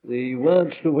The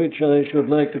words to which I should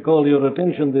like to call your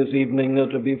attention this evening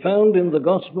are to be found in the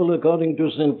Gospel according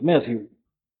to St. Matthew,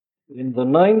 in the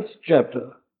 9th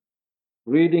chapter,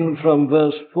 reading from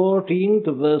verse 14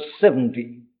 to verse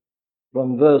 17.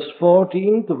 From verse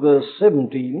 14 to verse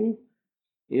 17,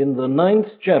 in the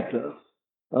 9th chapter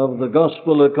of the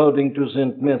Gospel according to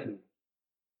St. Matthew.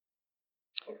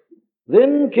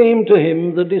 Then came to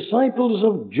him the disciples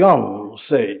of John,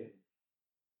 saying,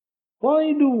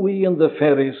 Why do we and the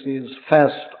Pharisees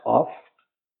fast oft,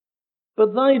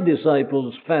 but thy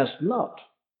disciples fast not?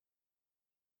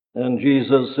 And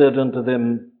Jesus said unto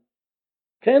them,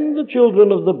 Can the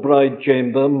children of the bride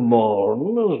chamber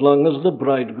mourn as long as the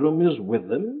bridegroom is with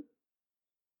them?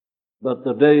 But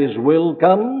the days will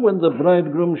come when the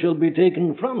bridegroom shall be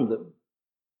taken from them,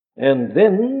 and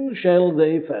then shall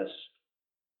they fast.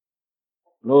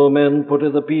 No man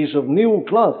putteth a piece of new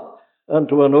cloth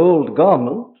unto an old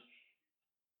garment,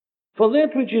 for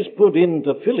that which is put in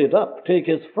to fill it up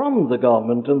taketh from the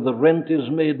garment, and the rent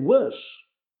is made worse.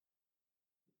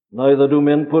 Neither do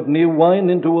men put new wine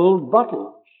into old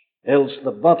bottles, else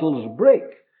the bottles break,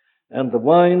 and the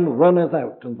wine runneth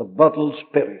out, and the bottles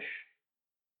perish.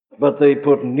 But they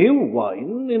put new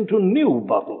wine into new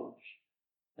bottles,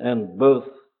 and both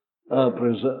are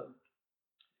preserved.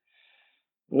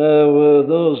 Now,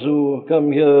 those who come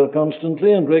here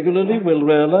constantly and regularly will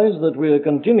realize that we are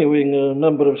continuing a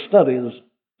number of studies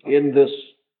in this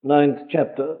 9th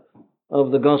chapter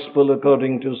of the Gospel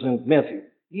according to St. Matthew.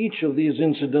 Each of these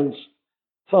incidents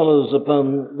follows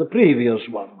upon the previous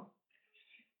one.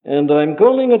 And I'm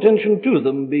calling attention to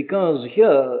them because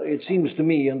here, it seems to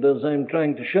me, and as I'm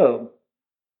trying to show,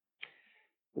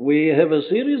 we have a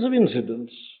series of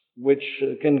incidents which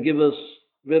can give us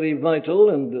very vital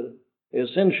and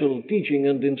essential teaching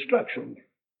and instruction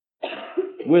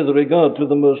with regard to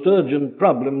the most urgent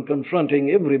problem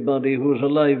confronting everybody who's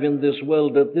alive in this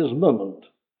world at this moment,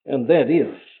 and that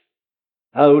is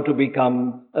how to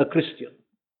become a Christian.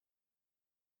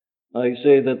 I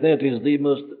say that that is the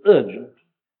most urgent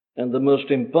and the most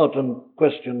important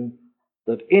question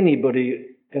that anybody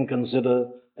can consider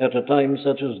at a time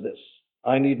such as this.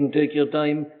 I needn't take your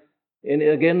time in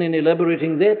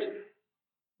elaborating that.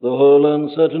 The whole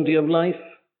uncertainty of life,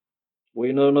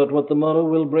 we know not what the morrow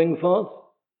will bring forth,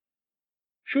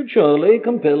 should surely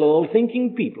compel all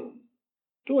thinking people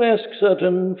to ask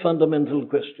certain fundamental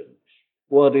questions.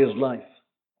 What is life?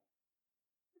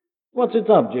 What's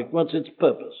its object? What's its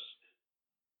purpose?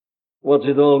 What's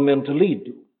it all meant to lead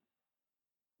to?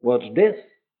 What's death?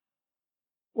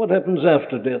 What happens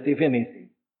after death, if anything?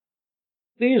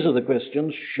 These are the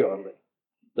questions, surely,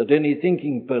 that any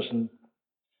thinking person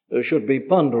should be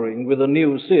pondering with a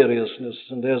new seriousness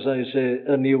and, as I say,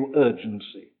 a new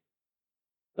urgency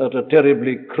at a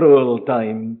terribly cruel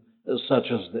time such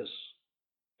as this.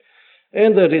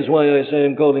 And that is why I say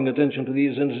I'm calling attention to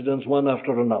these incidents one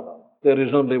after another. There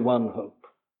is only one hope,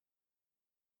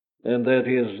 and that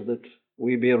is that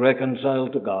we be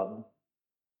reconciled to God,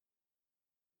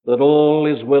 that all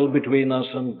is well between us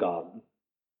and God,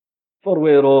 for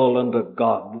we're all under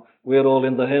God, we're all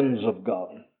in the hands of God.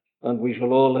 And we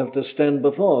shall all have to stand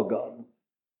before God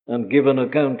and give an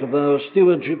account of our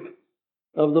stewardship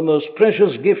of the most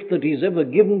precious gift that He's ever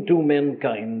given to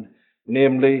mankind,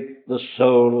 namely the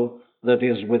soul that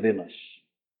is within us.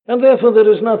 And therefore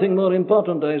there is nothing more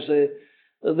important, I say,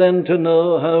 than to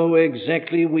know how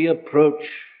exactly we approach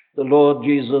the Lord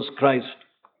Jesus Christ,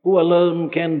 who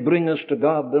alone can bring us to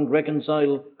God and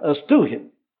reconcile us to Him.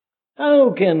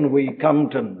 How can we come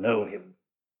to know Him?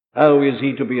 How is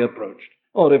He to be approached?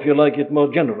 Or, if you like it more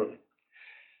generally,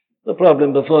 the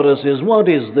problem before us is, what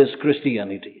is this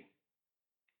Christianity?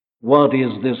 What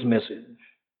is this message?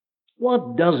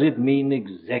 What does it mean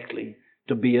exactly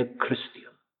to be a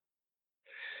Christian?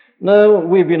 Now,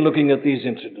 we've been looking at these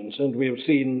incidents, and we've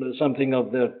seen something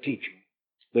of their teaching.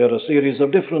 There are a series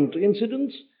of different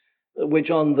incidents which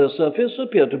on the surface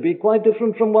appear to be quite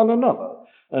different from one another,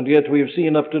 and yet we've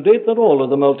seen up to date that all of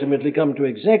them ultimately come to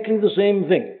exactly the same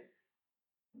thing.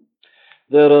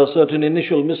 There are certain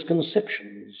initial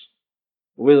misconceptions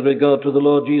with regard to the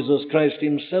Lord Jesus Christ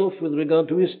Himself, with regard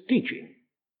to His teaching,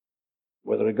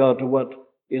 with regard to what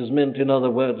is meant, in other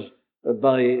words,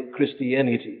 by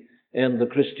Christianity and the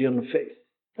Christian faith.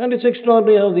 And it's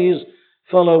extraordinary how these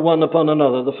follow one upon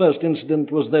another. The first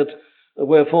incident was that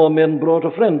where 4 men brought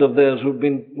a friend of theirs who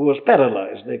was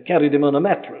paralyzed. They carried him on a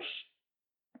mattress.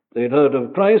 They'd heard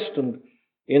of Christ, and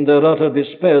in their utter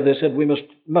despair they said, we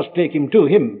must take him to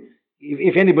Him.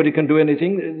 If anybody can do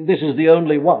anything, this is the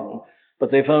only one. But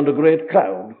they found a great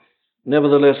crowd.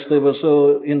 Nevertheless, they were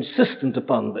so insistent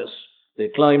upon this. They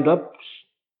climbed up,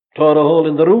 tore a hole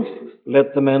in the roof,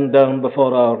 let the man down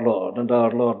before our Lord, and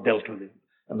our Lord dealt with him,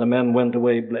 and the man went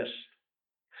away blessed.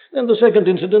 And the second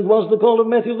incident was the call of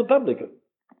Matthew the publican.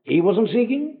 He wasn't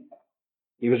seeking.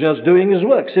 He was just doing his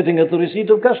work, sitting at the receipt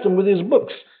of custom with his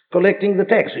books, collecting the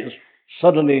taxes.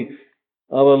 Suddenly,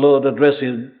 our Lord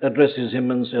addresses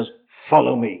him and says,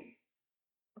 "Follow me."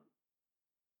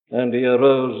 And he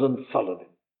arose and followed him.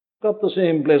 Got the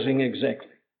same blessing exactly.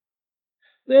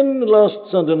 Then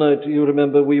last Sunday night, you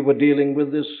remember, we were dealing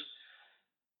with this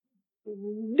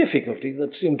difficulty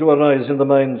that seemed to arise in the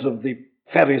minds of the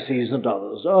Pharisees and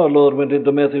others. Our Lord went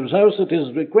into Matthew's house at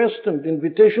his request and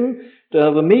invitation to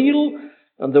have a meal,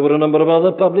 and there were a number of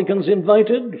other publicans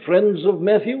invited. Friends of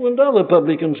Matthew and other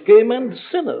publicans came, and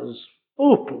sinners,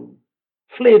 open,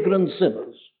 flagrant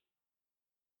sinners.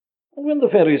 And when the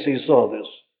Pharisees saw this,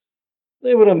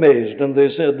 they were amazed, and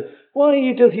they said, "Why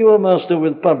eateth your master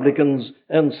with publicans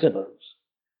and sinners?"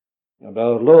 And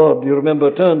our Lord, you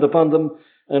remember, turned upon them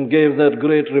and gave that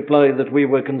great reply that we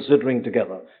were considering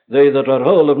together. They that are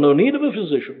whole have no need of a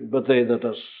physician, but they that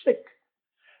are sick.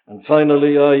 And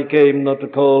finally, I came not to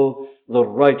call the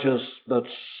righteous, but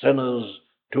sinners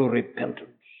to repentance.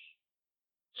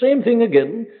 Same thing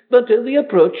again, but the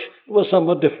approach was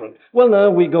somewhat different. Well, now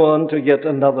we go on to yet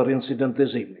another incident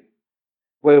this evening,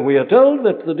 where we are told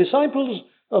that the disciples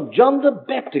of John the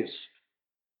Baptist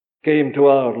came to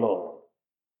our Lord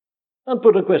and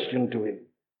put a question to him.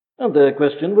 And their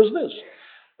question was this: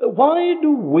 why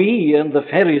do we and the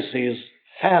Pharisees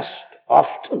fast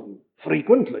often,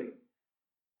 frequently,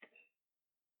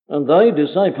 and thy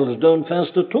disciples don't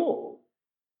fast at all?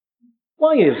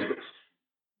 Why is this?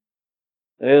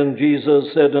 And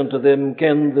Jesus said unto them,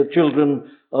 Can the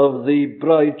children of the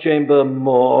bride chamber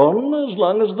mourn as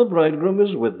long as the bridegroom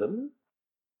is with them?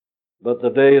 But the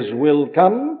days will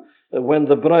come when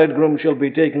the bridegroom shall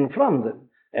be taken from them,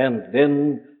 and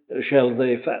then shall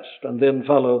they fast. And then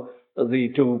follow the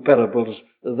two parables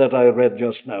that I read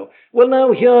just now. Well,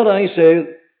 now here I say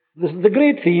the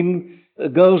great theme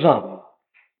goes on.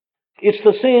 It's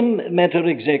the same matter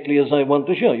exactly as I want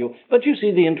to show you, but you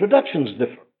see the introduction's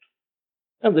different.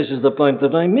 And this is the point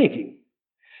that I'm making.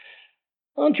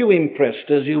 Aren't you impressed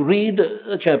as you read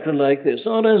a chapter like this,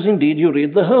 or as indeed you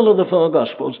read the whole of the four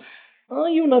Gospels? Are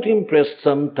you not impressed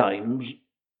sometimes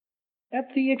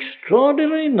at the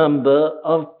extraordinary number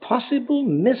of possible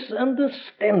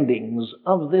misunderstandings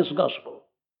of this Gospel?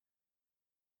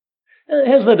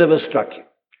 Has that ever struck you?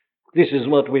 This is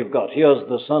what we've got. Here's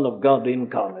the Son of God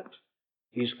incarnate.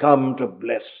 He's come to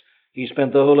bless. He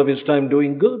spent the whole of his time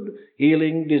doing good,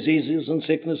 healing diseases and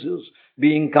sicknesses,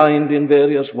 being kind in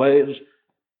various ways.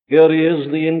 Here he is,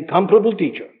 the incomparable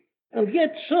teacher. And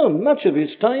yet so much of his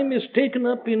time is taken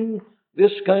up in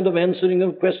this kind of answering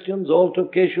of questions,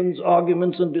 altercations,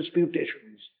 arguments, and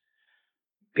disputations.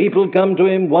 People come to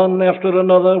him one after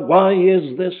another. Why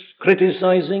is this?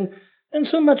 Criticizing. And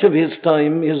so much of his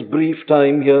time, his brief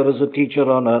time here as a teacher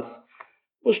on earth,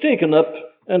 was taken up,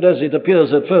 and as it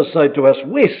appears at first sight to us,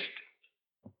 wasted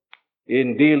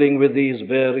in dealing with these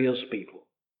various people.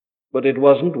 But it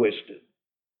wasn't wasted.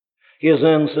 His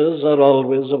answers are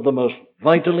always of the most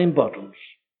vital importance,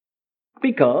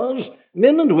 because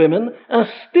men and women are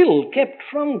still kept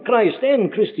from Christ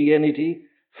and Christianity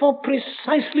for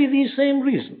precisely these same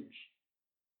reasons.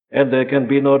 And there can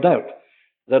be no doubt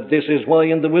that this is why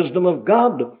in the wisdom of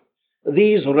God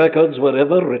these records were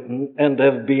ever written and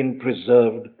have been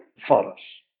preserved for us.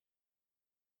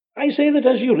 I say that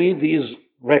as you read these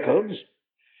records,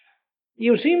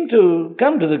 you seem to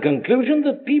come to the conclusion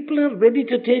that people are ready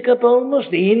to take up almost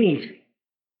anything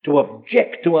to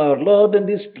object to our Lord and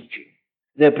his teaching.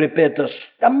 They're prepared to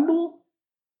stumble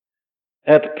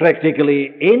at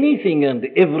practically anything and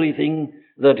everything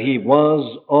that he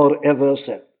was or ever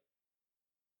said.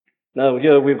 Now,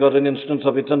 here we've got an instance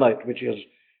of it tonight, which is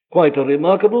quite a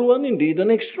remarkable one, indeed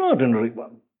an extraordinary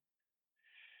one.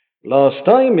 Last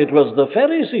time it was the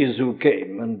Pharisees who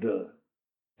came and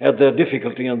had their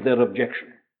difficulty and their objection.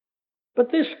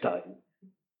 But this time,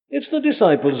 it's the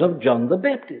disciples of John the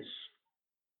Baptist.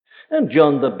 And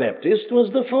John the Baptist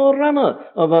was the forerunner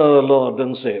of our Lord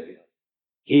and Savior.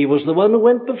 He was the one who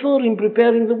went before him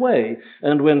preparing the way.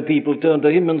 And when people turned to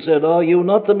him and said, "Are you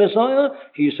not the Messiah?"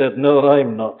 he said, "No,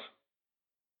 I'm not.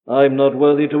 I'm not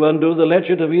worthy to undo the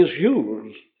latchet of his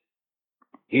shoes.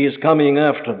 He is coming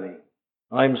after me.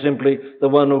 I'm simply the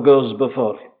one who goes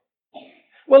before him."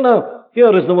 Well, now,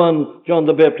 here is the one, John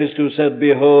the Baptist, who said,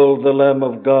 "Behold the Lamb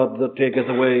of God that taketh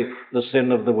away the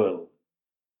sin of the world."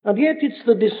 And yet it's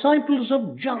the disciples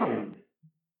of John,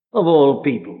 of all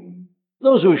people,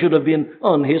 those who should have been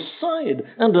on his side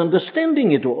and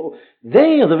understanding it all.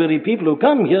 They are the very people who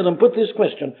come here and put this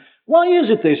question. Why is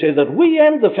it, they say, that we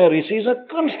and the Pharisees are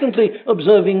constantly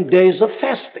observing days of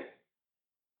fasting?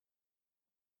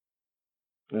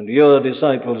 And your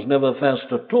disciples never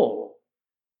fast at all.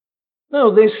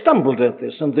 No, they stumbled at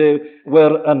this, and they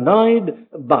were annoyed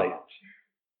by it.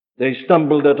 They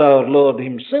stumbled at our Lord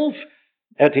himself,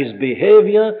 at his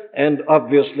behavior, and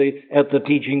obviously at the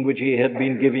teaching which he had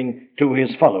been giving to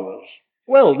his followers.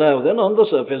 Well, now then, on the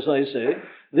surface, I say,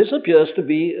 this appears to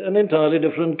be an entirely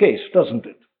different case, doesn't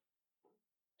it?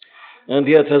 And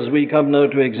yet, as we come now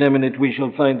to examine it, we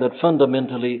shall find that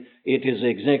fundamentally it is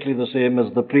exactly the same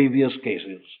as the previous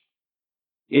cases.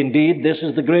 Indeed, this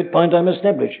is the great point I'm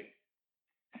establishing.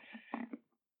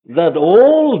 That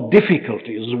all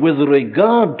difficulties with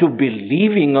regard to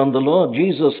believing on the Lord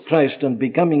Jesus Christ and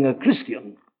becoming a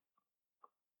Christian,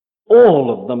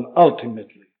 all of them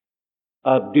ultimately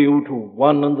are due to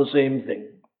one and the same thing.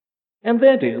 And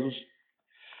that is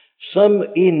some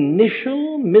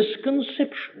initial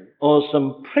misconception or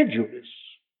some prejudice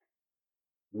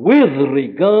with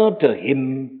regard to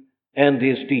him and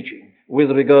his teaching,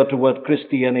 with regard to what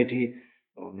Christianity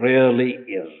really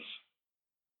is.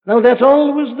 Now, that's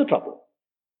always the trouble.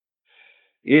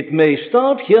 It may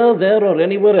start here, there, or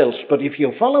anywhere else, but if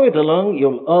you follow it along,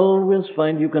 you'll always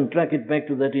find you can track it back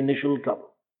to that initial trouble.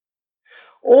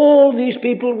 All these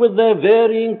people with their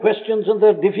varying questions and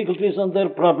their difficulties and their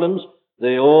problems,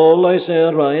 they all, I say,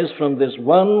 arise from this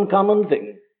one common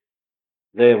thing.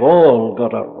 They've all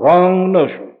got a wrong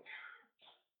notion,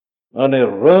 an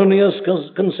erroneous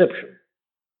conception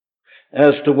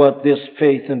as to what this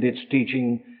faith and its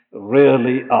teaching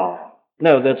really are.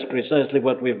 Now, that's precisely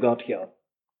what we've got here.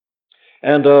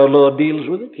 And our Lord deals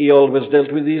with it. He always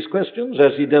dealt with these questions.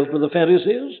 As he dealt with the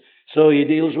Pharisees, so he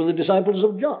deals with the disciples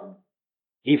of John.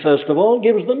 He first of all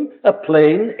gives them a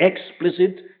plain,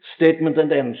 explicit statement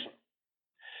and answer.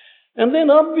 And then,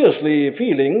 obviously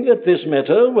feeling that this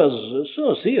matter was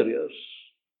so serious,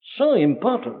 so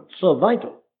important, so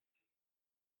vital,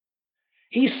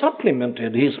 he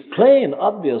supplemented his plain,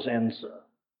 obvious answer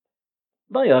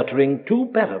by uttering two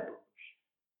parables.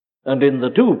 And in the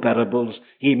two parables,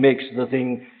 he makes the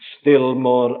thing still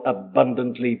more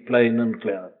abundantly plain and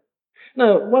clear.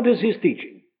 Now, what is his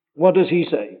teaching? What does he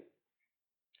say?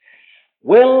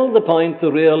 Well, the point,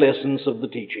 the real essence of the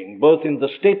teaching, both in the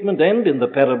statement and in the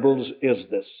parables, is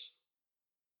this: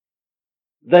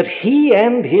 that he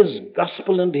and his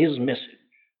gospel and his message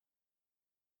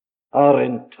are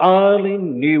entirely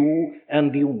new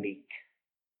and unique,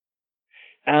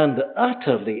 and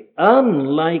utterly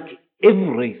unlike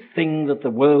everything that the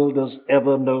world has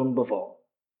ever known before.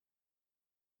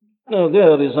 Now,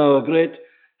 there is our great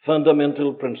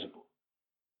fundamental principle.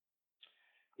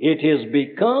 It is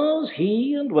because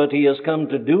he and what he has come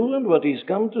to do and what he's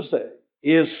come to say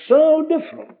is so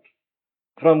different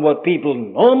from what people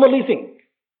normally think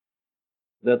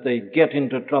that they get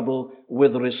into trouble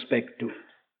with respect to it.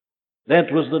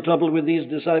 That was the trouble with these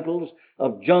disciples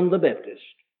of John the Baptist.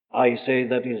 I say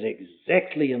that is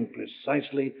exactly and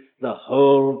precisely the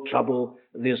whole trouble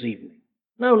this evening.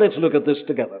 Now let's look at this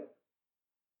together.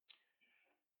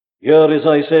 Here is,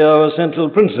 I say, our central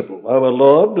principle. Our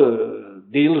Lord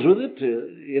deals with it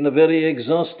in a very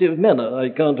exhaustive manner. I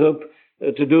can't hope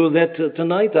to do that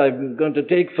tonight. I'm going to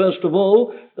take, first of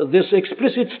all, this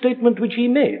explicit statement which he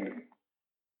made.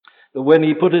 When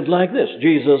he put it like this,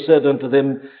 Jesus said unto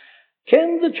them,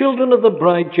 "Can the children of the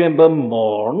bride chamber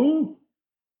mourn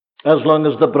as long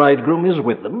as the bridegroom is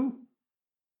with them?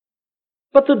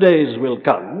 But the days will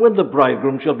come when the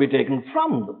bridegroom shall be taken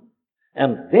from them,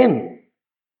 and then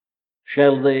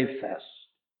shall they fast."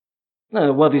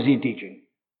 Now, what is he teaching?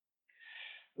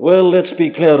 Well, let's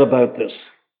be clear about this.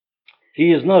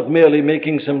 He is not merely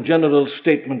making some general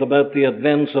statement about the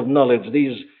advance of knowledge.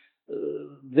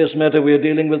 This matter we are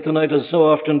dealing with tonight has so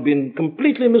often been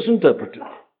completely misinterpreted.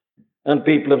 And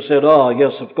people have said,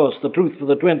 yes, of course, the truth for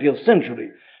the 20th century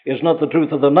is not the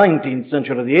truth of the 19th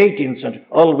century or the 18th century,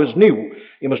 always new.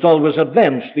 You must always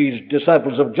advance. These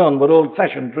disciples of John were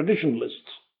old-fashioned traditionalists.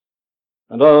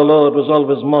 And our Lord was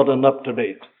always modern,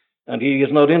 up-to-date. And he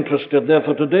is not interested,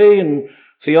 therefore, today in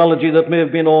theology that may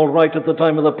have been all right at the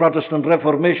time of the Protestant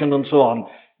Reformation and so on.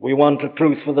 We want a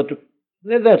truth for the truth.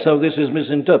 That's how this is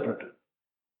misinterpreted.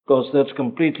 Of course, that's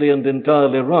completely and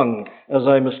entirely wrong, as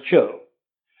I must show.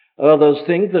 Others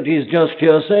think that he's just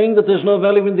here saying that there's no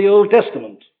value in the Old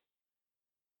Testament.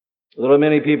 There are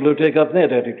many people who take up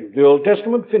that attitude. The Old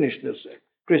Testament finished this.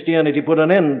 Christianity put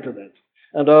an end to that.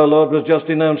 And our Lord was just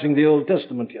denouncing the Old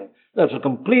Testament here. That's a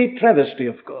complete travesty,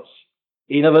 of course.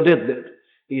 He never did that.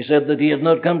 He said that he had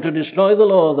not come to destroy the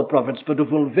law of the prophets, but to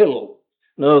fulfill.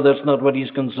 No, that's not what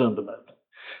he's concerned about.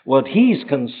 What he's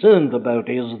concerned about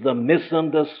is the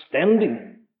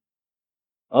misunderstanding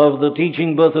of the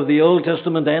teaching both of the Old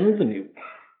Testament and the New.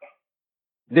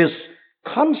 This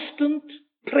constant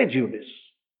prejudice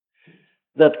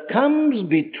that comes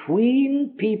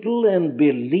between people and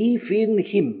belief in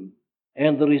him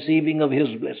and the receiving of his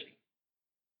blessing.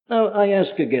 Now, I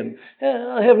ask again,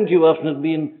 haven't you often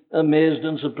been amazed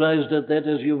and surprised at that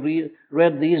as you've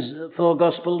read these four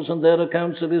Gospels and their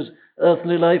accounts of his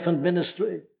earthly life and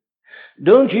ministry?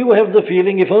 Don't you have the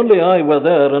feeling, if only I were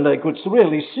there and I could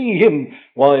really see him,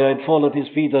 why, I'd fall at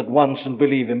his feet at once and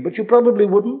believe him? But you probably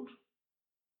wouldn't.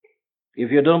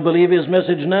 If you don't believe his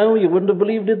message now, you wouldn't have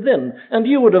believed it then. And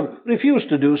you would have refused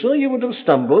to do so. You would have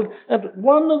stumbled at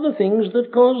one of the things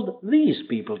that caused these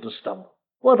people to stumble.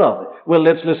 What are they? Well,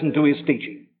 let's listen to his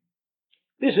teaching.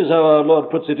 This is how our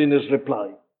Lord puts it in his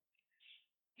reply.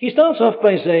 He starts off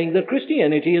by saying that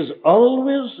Christianity is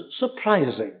always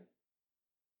surprising.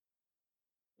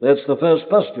 That's the first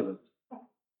postulate.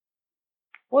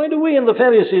 Why do we and the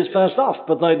Pharisees fast oft,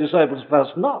 but thy disciples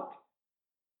fast not?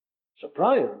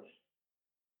 Surprise.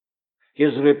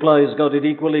 His replies got it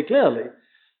equally clearly.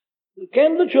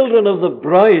 Can the children of the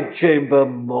bride chamber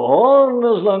mourn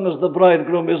as long as the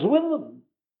bridegroom is with them?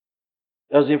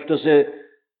 As if to say,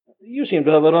 you seem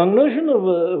to have a wrong notion of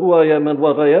who I am and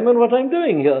what I'm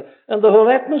doing here, and the whole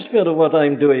atmosphere of what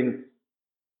I'm doing.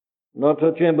 Not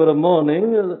a chamber of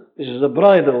mourning, this is a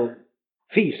bridal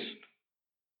feast.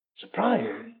 Surprise.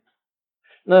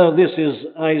 Now, this is,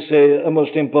 I say, a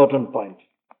most important point.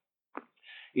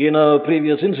 In our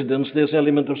previous incidents, this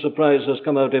element of surprise has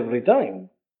come out every time.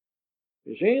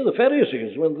 You see, the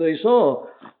Pharisees, when they saw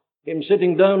him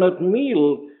sitting down at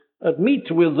meat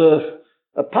with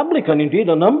a publican, indeed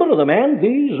a number of them, and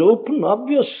these open,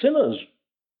 obvious sinners,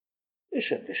 they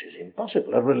said, this is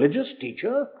impossible. A religious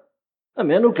teacher, a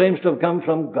man who claims to have come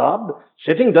from God,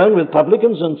 sitting down with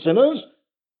publicans and sinners?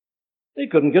 They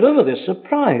couldn't get over this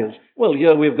surprise. Well,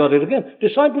 here we've got it again.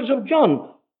 Disciples of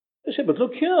John. They said, but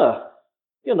look here.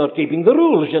 You're not keeping the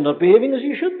rules. You're not behaving as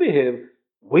you should behave.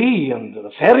 We and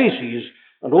the Pharisees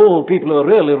and all people who are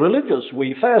really religious,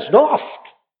 we fast oft.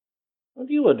 And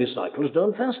your disciples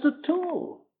don't fast at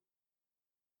all.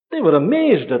 They were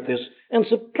amazed at this and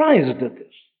surprised at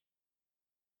this.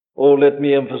 Oh, let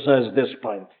me emphasize this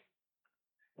point.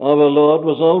 Our Lord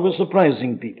was always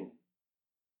surprising people.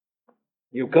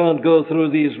 You can't go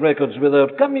through these records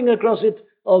without coming across it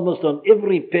almost on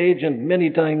every page and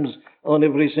many times on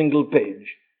every single page.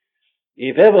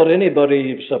 If ever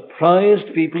anybody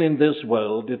surprised people in this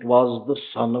world, it was the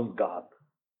Son of God.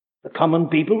 The common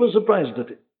people were surprised at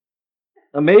him,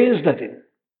 amazed at him.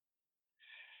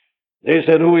 They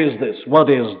said, who is this? What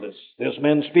is this? This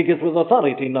man speaketh with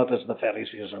authority, not as the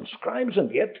Pharisees and scribes,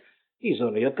 and yet he's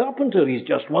only a carpenter. He's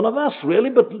just one of us,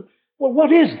 really. But, well,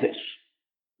 what is this?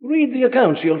 Read the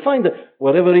accounts. You'll find that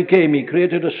wherever he came, he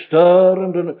created a stir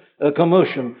and a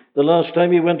commotion. The last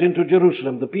time he went into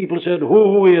Jerusalem, the people said,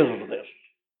 who is this?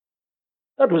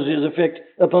 That was his effect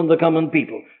upon the common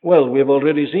people. Well, we've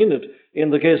already seen it in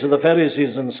the case of the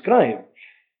Pharisees and scribes.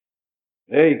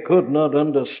 They could not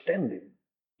understand him.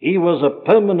 He was a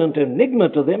permanent enigma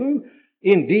to them.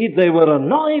 Indeed, they were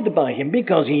annoyed by him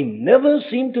because he never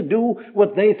seemed to do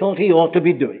what they thought he ought to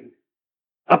be doing.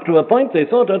 Up to a point, they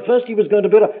thought at first he was going to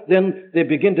be right. Then they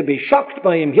begin to be shocked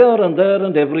by him here and there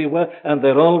and everywhere, and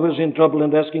they're always in trouble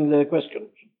and asking their questions.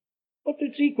 But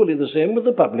it's equally the same with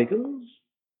the publicans.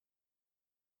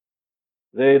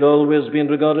 They'd always been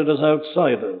regarded as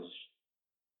outsiders,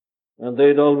 and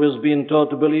they'd always been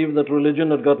taught to believe that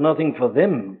religion had got nothing for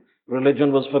them.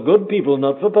 Religion was for good people,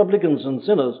 not for publicans and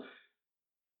sinners.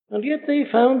 And yet they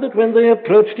found that when they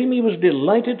approached him, he was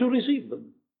delighted to receive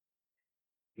them.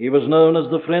 He was known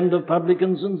as the friend of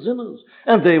publicans and sinners,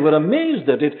 and they were amazed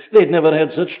at it. They'd never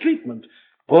had such treatment.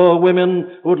 Poor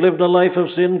women who'd lived a life of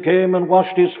sin came and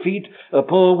washed his feet. A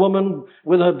poor woman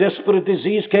with a desperate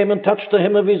disease came and touched the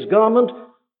hem of his garment.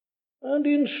 And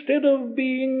instead of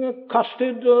being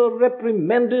accosted or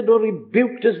reprimanded or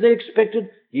rebuked as they expected,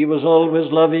 he was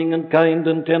always loving and kind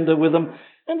and tender with them,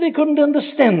 and they couldn't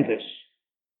understand this.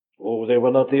 Oh, they were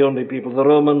not the only people. The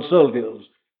Roman soldiers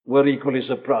were equally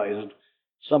surprised.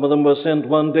 Some of them were sent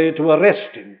one day to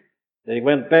arrest him. They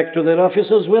went back to their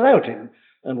officers without him,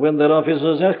 and when their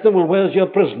officers asked them, well, where's your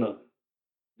prisoner?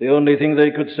 The only thing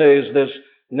they could say is this,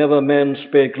 never man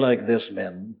spake like this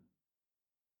man.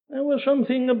 There was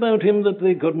something about him that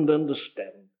they couldn't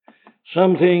understand.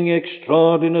 Something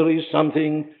extraordinary,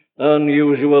 something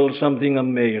unusual, something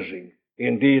amazing.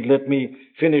 Indeed, let me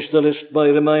finish the list by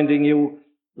reminding you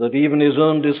that even his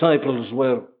own disciples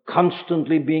were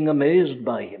constantly being amazed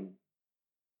by him.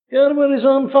 Here were his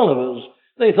own followers.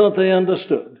 They thought they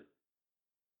understood,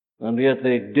 and yet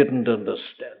they didn't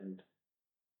understand.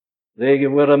 They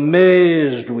were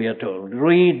amazed, we are told.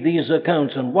 Read these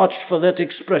accounts and watch for that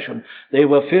expression. They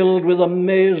were filled with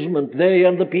amazement. They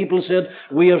and the people said,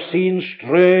 "We have seen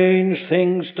strange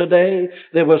things today."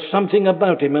 There was something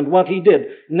about him and what he did.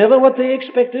 Never what they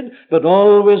expected, but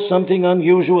always something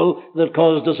unusual that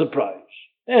caused a surprise.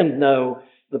 And now,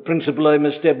 the principle I'm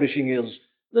establishing is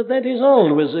that is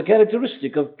always a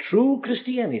characteristic of true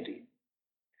Christianity.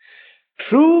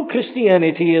 True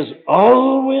Christianity is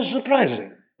always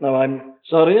surprising. Now, I'm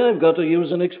sorry I've got to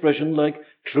use an expression like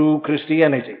true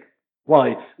Christianity.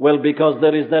 Why? Well, because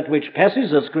there is that which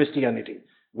passes as Christianity,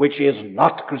 which is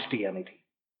not Christianity.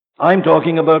 I'm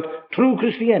talking about true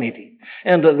Christianity.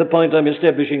 And the point I'm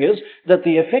establishing is that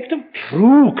the effect of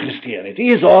true Christianity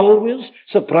is always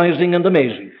surprising and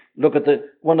amazing. Look at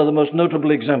one of the most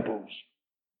notable examples.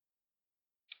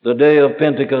 The day of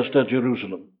Pentecost at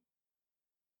Jerusalem.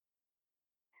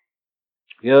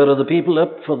 Here are the people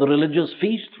up for the religious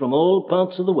feast from all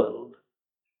parts of the world.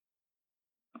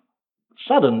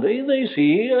 Suddenly they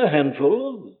see a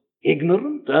handful of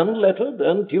ignorant, unlettered,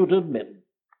 untutored men,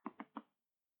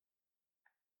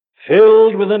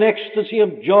 filled with an ecstasy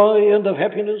of joy and of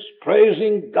happiness,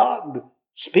 praising God,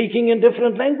 speaking in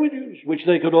different languages, which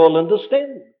they could all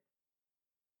understand.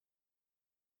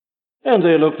 And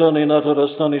they looked on in utter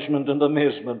astonishment and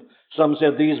amazement. Some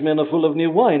said, "These men are full of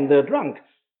new wine, they're drunk."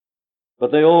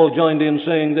 But they all joined in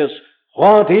saying this: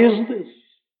 "What is this?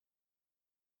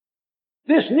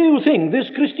 This new thing, this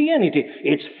Christianity."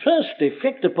 Its first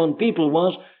effect upon people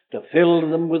was to fill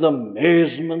them with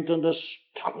amazement and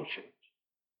astonishment,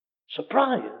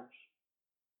 surprise.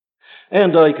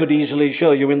 And I could easily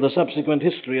show you in the subsequent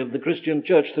history of the Christian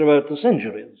church throughout the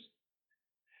centuries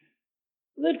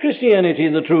that Christianity,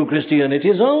 the true Christianity,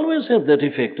 has always had that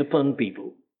effect upon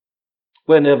people.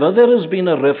 Whenever there has been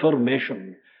a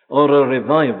reformation or a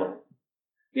revival,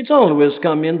 it's always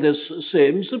come in this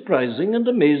same surprising and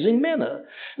amazing manner.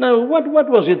 Now, what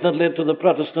was it that led to the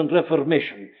Protestant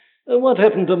Reformation? What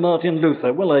happened to Martyn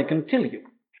Luther? Well, I can tell you.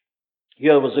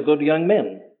 Here was a good young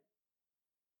man,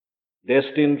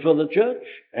 destined for the church,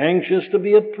 anxious to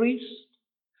be a priest,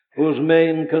 whose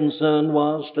main concern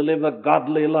was to live a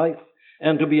godly life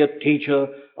and to be a teacher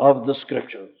of the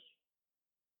Scriptures.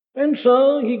 And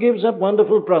so he gives up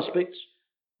wonderful prospects,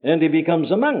 and he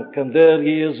becomes a monk, and there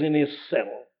he is in his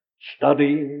cell,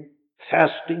 studying,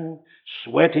 fasting,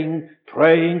 sweating,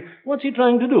 praying. What's he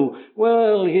trying to do?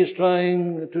 Well, he's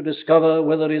trying to discover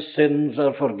whether his sins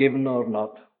are forgiven or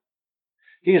not.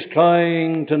 He's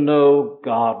trying to know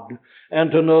God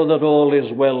and to know that all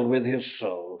is well with his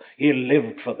soul. He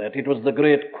lived for that. It was the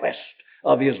great quest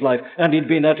of his life, and he'd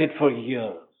been at it for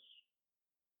years.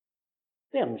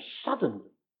 Then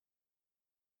suddenly,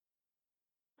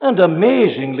 and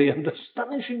amazingly and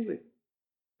astonishingly,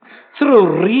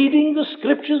 through reading the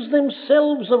Scriptures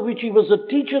themselves, of which he was a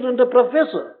teacher and a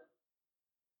professor,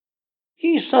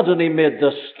 he suddenly made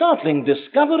the startling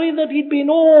discovery that he'd been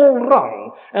all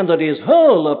wrong and that his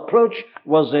whole approach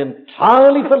was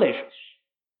entirely fallacious.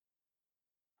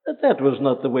 That was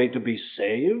not the way to be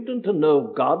saved and to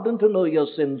know God and to know your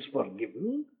sins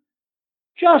forgiven.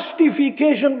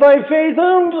 Justification by faith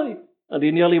only. And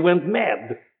he nearly went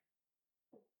mad.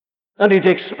 And it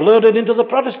exploded into the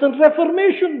Protestant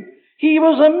Reformation. He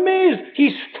was amazed.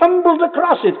 He stumbled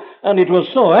across it. And it was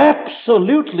so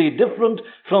absolutely different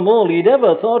from all he'd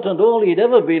ever thought and all he'd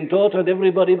ever been taught and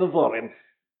everybody before him.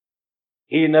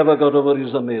 He never got over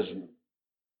his amazement.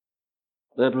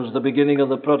 That was the beginning of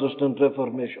the Protestant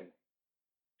Reformation.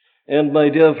 And my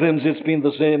dear friends, it's been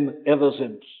the same ever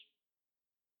since.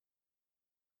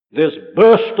 This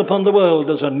burst upon the world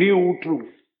as a new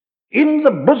truth in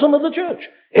the bosom of the church.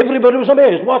 Everybody was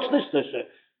amazed. What's this? They said.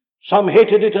 Some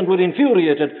hated it and were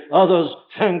infuriated. Others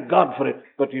thanked God for it.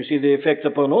 But you see, the effect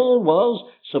upon all was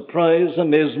surprise,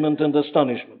 amazement, and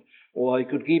astonishment. Oh, I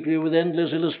could keep you with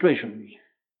endless illustrations.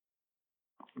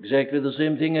 Exactly the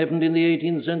same thing happened in the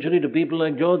 18th century to people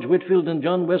like George Whitefield and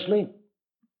John Wesley.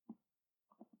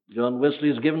 John Wesley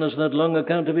has given us that long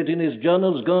account of it in his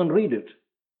journals. Go and read it.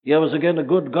 Here was again a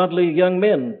good, godly young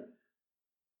man,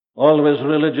 always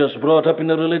religious, brought up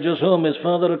in a religious home, his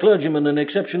father a clergyman, an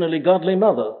exceptionally godly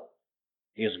mother.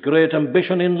 His great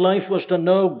ambition in life was to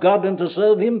know God and to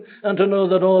serve Him and to know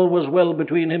that all was well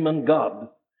between him and God.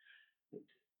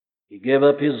 He gave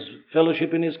up his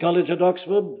fellowship in his college at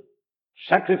Oxford,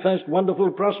 sacrificed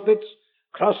wonderful prospects,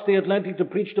 crossed the Atlantic to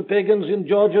preach to pagans in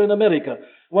Georgia and America.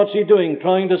 What's he doing?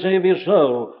 Trying to save his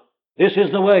soul. This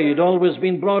is the way. He'd always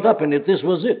been brought up in it. This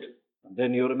was it. And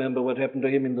then you remember what happened to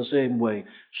him in the same way.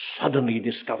 Suddenly he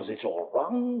discovers it's all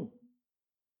wrong.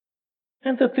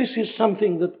 And that this is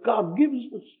something that God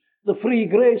gives us, the free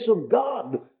grace of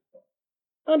God.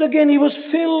 And again he was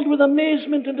filled with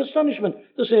amazement and astonishment.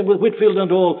 The same with Whitefield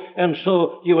and all. And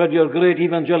so you had your great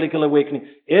evangelical awakening.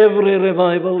 Every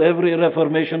revival, every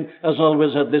reformation has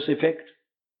always had this effect.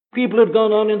 People had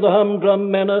gone on in the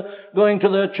humdrum manner, going to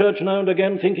their church now and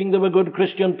again, thinking they were good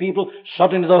Christian people.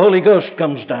 Suddenly the Holy Ghost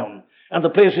comes down, and the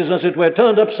place is, as it were,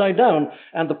 turned upside down,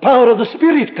 and the power of the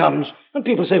Spirit comes, and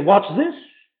people say, "What's this?"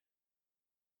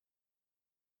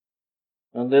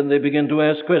 And then they begin to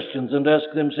ask questions and ask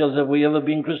themselves, have we ever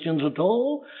been Christians at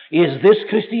all? Is this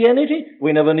Christianity?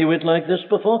 We never knew it like this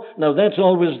before. Now that's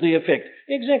always the effect,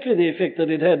 exactly the effect that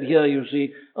it had here, you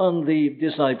see, on the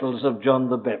disciples of John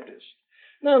the Baptist.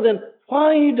 Now then,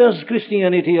 why does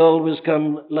Christianity always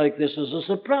come like this as a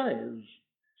surprise?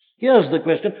 Here's the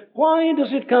question. Why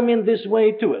does it come in this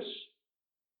way to us?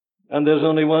 And there's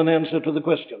only one answer to the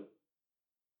question.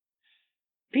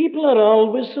 People are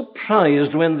always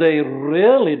surprised when they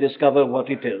really discover what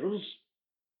it is,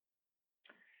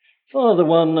 for the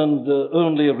one and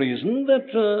only reason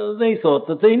that they thought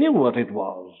that they knew what it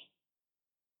was.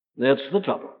 That's the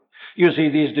trouble. You see,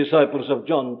 these disciples of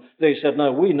John, they said,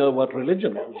 now we know what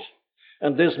religion is.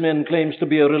 And this man claims to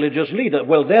be a religious leader.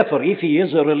 Well, therefore, if he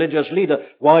is a religious leader,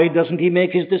 why doesn't he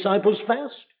make his disciples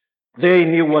fast? They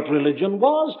knew what religion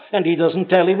was, and he doesn't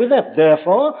tally with that.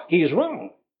 Therefore, he's wrong.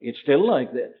 It's still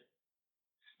like that.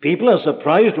 People are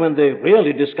surprised when they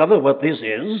really discover what this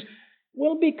is.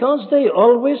 Well, because they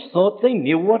always thought they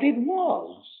knew what it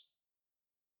was.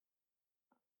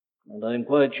 And I'm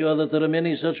quite sure that there are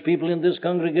many such people in this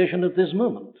congregation at this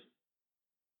moment.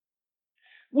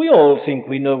 We all think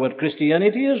we know what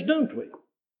Christianity is, don't we?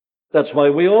 That's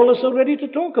why we all are so ready to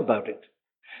talk about it.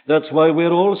 That's why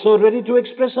we're all so ready to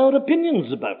express our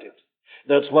opinions about it.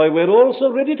 That's why we're all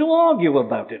so ready to argue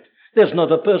about it. There's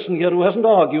not a person here who hasn't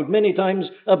argued many times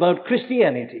about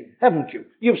Christianity, haven't you?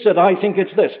 You've said, I think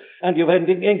it's this, and you've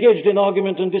engaged in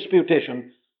argument and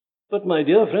disputation. But my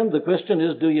dear friend, the question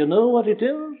is, do you know what it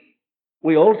is?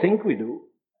 We all think we do.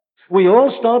 We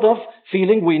all start off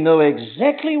feeling we know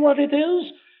exactly what it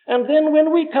is, and then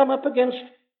when we come up against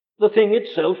the thing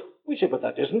itself, we say, but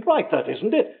that isn't right, that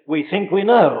isn't it. We think we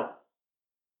know.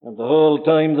 And the whole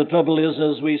time the trouble is,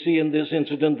 as we see in this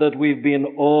incident, that we've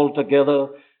been altogether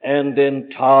and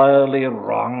entirely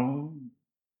wrong.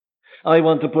 I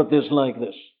want to put this like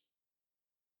this.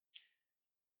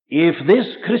 If this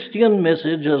Christian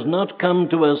message has not come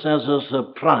to us as a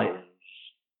surprise,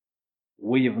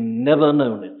 we've never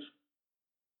known it.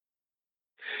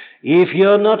 If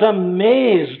you're not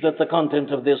amazed at the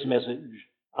content of this message,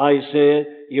 I say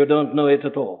you don't know it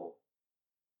at all.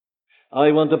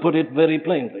 I want to put it very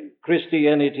plainly.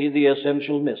 Christianity, the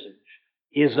essential message,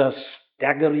 is a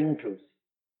staggering truth.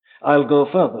 I'll go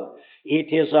further.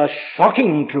 It is a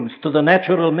shocking truth to the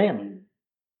natural man.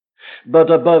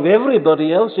 But above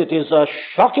everybody else, it is a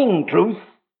shocking truth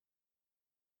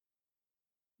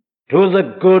to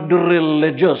the good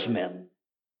religious men.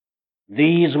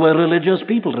 These were religious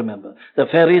people, remember. The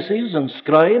Pharisees and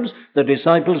scribes, the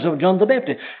disciples of John the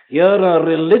Baptist. Here are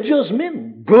religious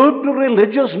men, good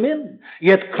religious men.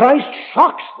 Yet Christ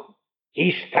shocks them.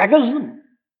 He staggers them.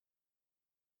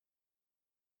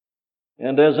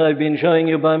 And as I've been showing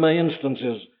you by my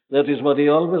instances, that is what he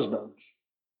always does.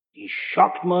 He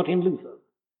shocked Martyn Luther.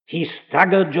 He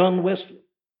staggered John Wesley.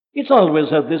 It's always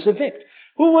had this effect.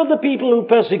 Who were the people who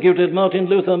persecuted Martyn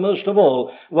Luther most of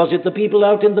all? Was it the people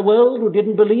out in the world who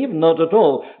didn't believe? Not at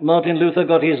all. Martyn Luther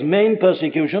got his main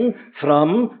persecution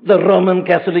from the Roman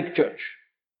Catholic Church,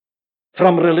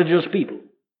 from religious people.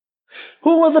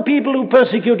 Who were the people who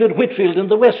persecuted Whitefield and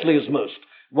the Wesleys most?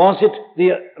 Was it the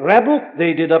rabble?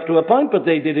 They did up to a point, but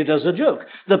they did it as a joke.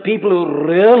 The people who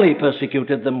really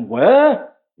persecuted them were,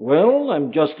 well,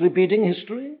 I'm just repeating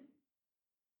history,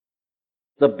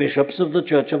 the bishops of the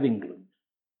Church of England,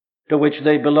 to which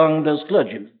they belonged as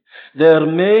clergymen. Their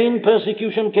main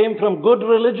persecution came from good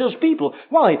religious people.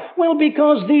 Why? Well,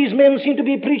 because these men seemed to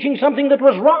be preaching something that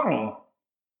was wrong.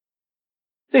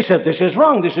 They said, this is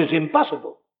wrong, this is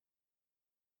impossible.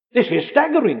 This is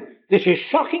staggering, this is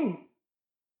shocking.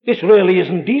 This really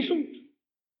isn't decent.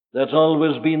 That's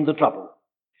always been the trouble.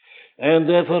 And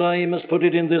therefore I must put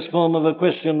it in this form of a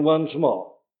question once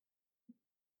more.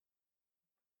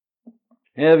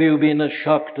 Have you been as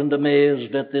shocked and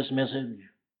amazed at this message?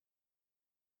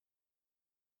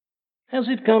 Has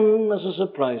it come as a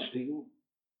surprise to you?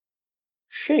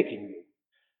 Shaking you,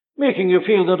 making you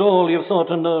feel that all you've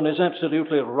thought and known is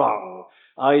absolutely wrong.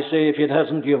 I say if it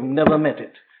hasn't, you've never met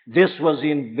it. This was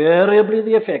invariably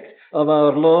the effect of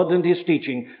our Lord and his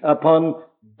teaching upon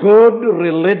good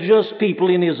religious people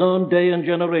in his own day and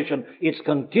generation. It's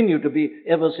continued to be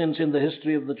ever since in the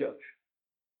history of the church.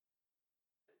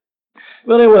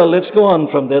 Very well, let's go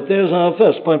on from that. There's our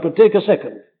first point, but take a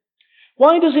second.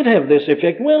 Why does it have this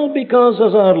effect? Well, because,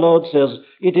 as our Lord says,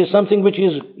 it is something which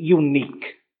is unique.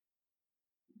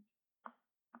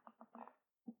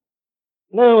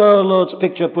 Now, our Lord's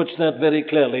picture puts that very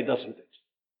clearly, doesn't it?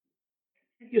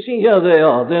 You see, here they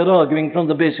are. They're arguing from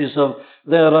the basis of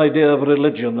their idea of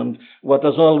religion and what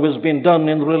has always been done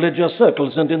in religious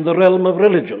circles and in the realm of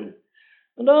religion.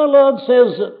 And our Lord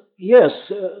says, yes,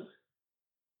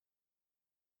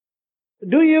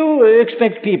 do you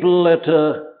expect people at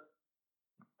a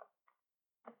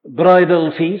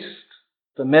bridal feast,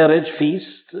 the marriage feast,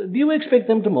 do you expect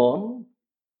them to mourn?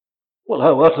 Well,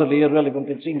 how utterly irrelevant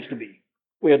it seems to be.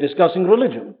 We are discussing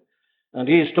religion, and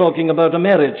he's talking about a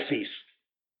marriage feast.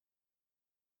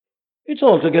 It's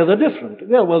altogether different.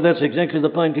 Well, that's exactly the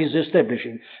point he's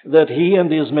establishing, that he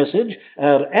and his message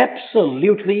are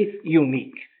absolutely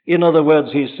unique. In other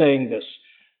words, he's saying this,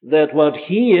 that what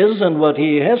he is and what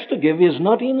he has to give is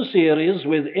not in series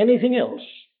with anything else,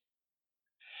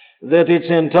 that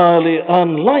it's entirely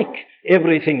unlike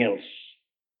everything else,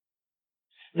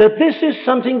 that this is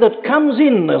something that comes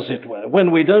in, as it were,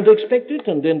 when we don't expect it,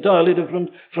 and entirely different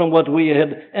from what we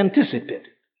had anticipated.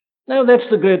 Now, that's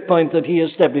the great point that he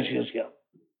establishes here.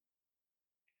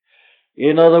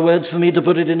 In other words, for me to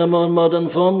put it in a more modern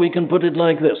form, we can put it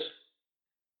like this.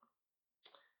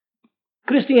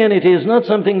 Christianity is not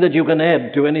something that you can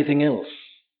add to anything else.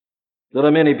 There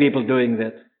are many people doing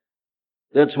that.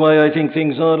 That's why I think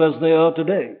things are as they are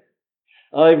today.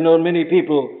 I've known many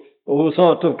people who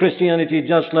thought of Christianity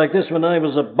just like this when I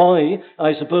was a boy.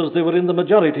 I suppose they were in the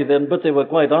majority then, but they were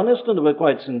quite honest and they were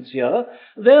quite sincere.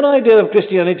 Their idea of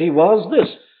Christianity was this: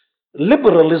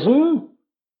 liberalism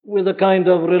with a kind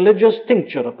of religious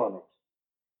tincture upon it.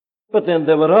 But then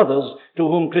there were others to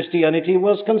whom Christianity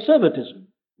was conservatism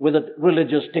with a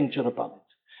religious tincture upon it.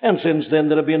 And since then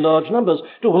there have been large numbers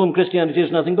to whom Christianity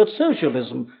is nothing but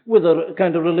socialism with a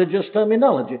kind of religious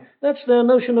terminology. That's their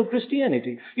notion of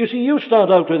Christianity. You see, you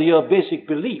start out with your basic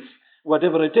belief,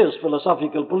 whatever it is,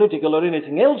 philosophical, political, or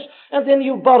anything else, and then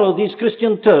you borrow these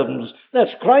Christian terms. That's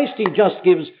Christ. He just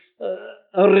gives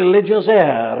a religious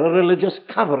air, a religious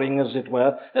covering, as it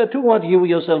were, to what you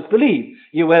yourself believe.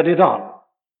 You add it on.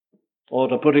 Or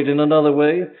to put it in another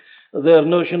way, their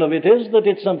notion of it is that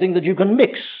it's something that you can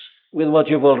mix with what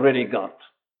you've already got.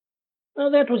 Now,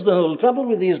 that was the whole trouble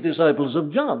with these disciples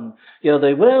of John. Here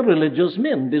they were, religious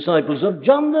men, disciples of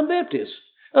John the Baptist,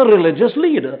 a religious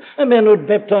leader, a man who'd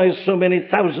baptized so many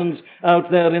thousands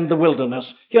out there in the wilderness.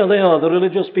 Here they are, the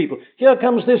religious people. Here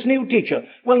comes this new teacher.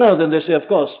 Well, now then, they say, of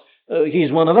course,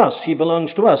 he's one of us, he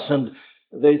belongs to us, and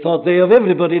they thought they of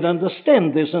everybody to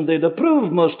understand this, and they'd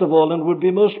approve most of all and would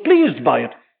be most pleased by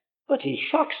it. But he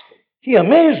shocks them. He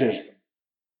amazes them.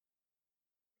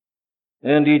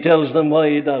 And he tells them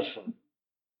why he does so.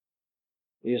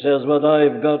 He says, what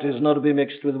I've got is not to be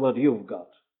mixed with what you've got.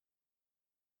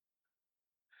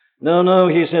 No,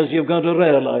 he says, you've got to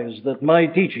realize that my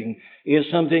teaching is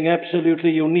something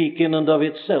absolutely unique in and of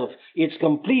itself. It's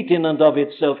complete in and of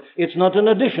itself. It's not an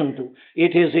addition to.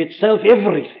 It is itself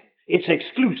everything. It's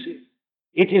exclusive.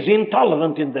 It is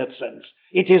intolerant in that sense.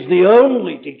 It is the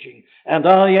only teaching. And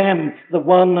I am the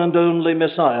one and only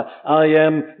Messiah. I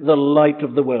am the light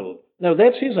of the world. Now,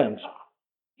 that's his answer.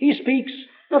 He speaks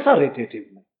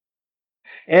authoritatively.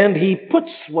 And he puts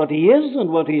what he is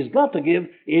and what he's got to give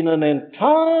in an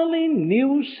entirely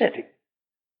new setting,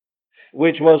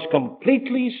 which was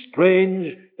completely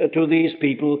strange to these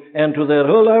people and to their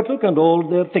whole outlook and all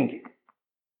their thinking.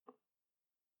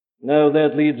 Now,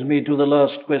 that leads me to the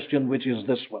last question, which is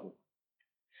this one.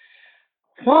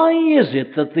 Why is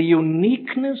it that the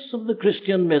uniqueness of the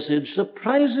Christian message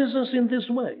surprises us in this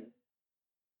way?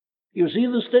 You see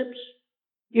the steps?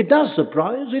 It does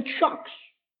surprise, it shocks.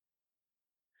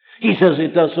 He says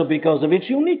it does so because of its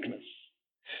uniqueness.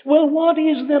 Well, what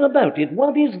is there about it?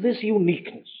 What is this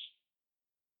uniqueness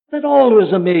that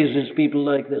always amazes people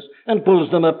like this and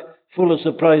pulls them up full of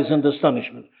surprise and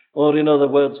astonishment? Or in other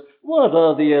words, what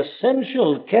are the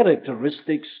essential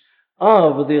characteristics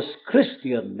of this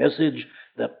Christian message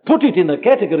that put it in a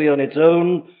category on its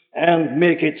own and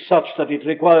make it such that it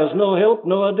requires no help,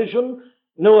 no addition,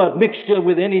 no admixture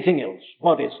with anything else?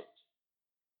 What is it?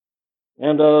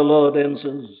 And our Lord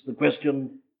answers the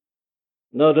question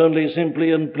not only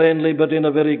simply and plainly, but in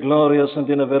a very glorious and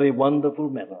in a very wonderful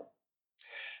manner.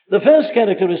 The first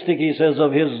characteristic, he says,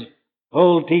 of his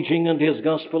whole teaching and his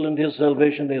gospel and his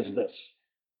salvation is this: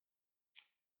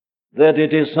 that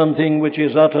it is something which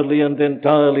is utterly and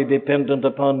entirely dependent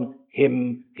upon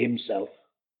him himself.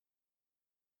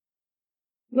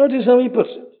 Notice how he puts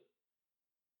it.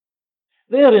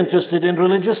 They are interested in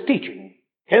religious teaching.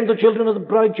 Can the children of the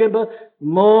bride chamber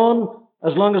mourn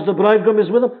as long as the bridegroom is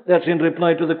with them? That's in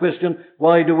reply to the question,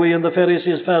 why do we and the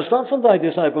Pharisees fast often, thy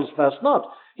disciples fast not?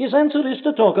 His answer is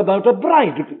to talk about a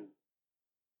bridegroom.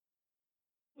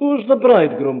 Who's the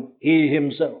bridegroom? He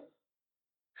himself.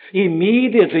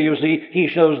 Immediately, you see, he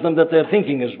shows them that their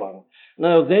thinking is wrong.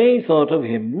 Now, they thought of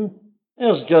him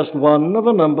as just one of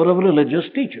a number of religious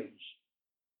teachers.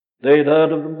 They'd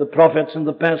heard of them, the prophets in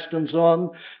the past and so on.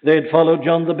 They'd followed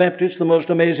John the Baptist, the most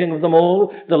amazing of them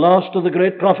all, the last of the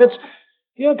great prophets.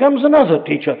 Here comes another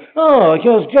teacher. Oh,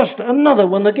 here's just another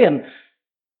one again.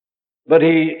 But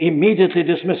he immediately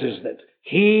dismisses that.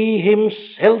 He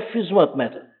himself is what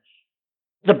matters.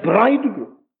 The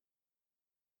bridegroom.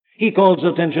 He calls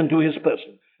attention to his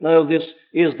person. Now, this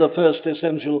is the first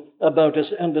essential about us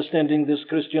understanding this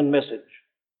Christian message.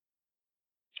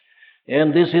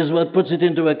 And this is what puts it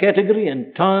into a category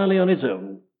entirely on its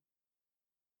own.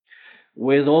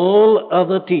 With all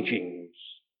other teachings,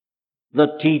 the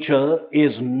teacher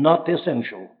is not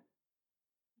essential.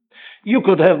 You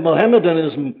could have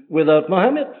Mohammedanism without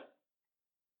Mohammed.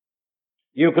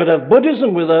 You could have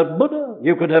Buddhism without Buddha.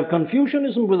 You could have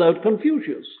Confucianism without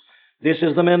Confucius. This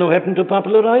is the man who happened to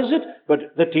popularize it,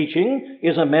 but the teaching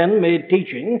is a man-made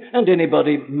teaching, and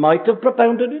anybody might have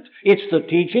propounded it. It's the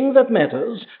teaching that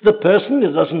matters. The person,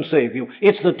 it doesn't save you.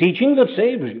 It's the teaching that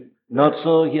saves you. Not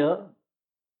so here.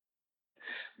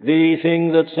 The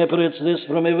thing that separates this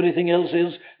from everything else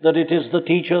is that it is the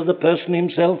teacher, the person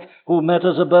himself, who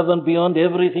matters above and beyond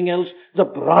everything else, the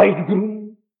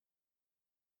bridegroom.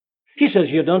 He says,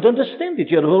 you don't understand it.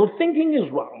 Your whole thinking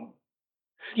is wrong.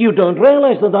 You don't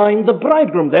realize that I'm the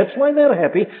bridegroom. That's why they're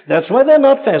happy. That's why they're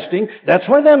not fasting. That's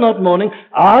why they're not mourning.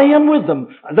 I am with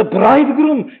them. The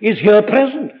bridegroom is here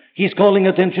present. He's calling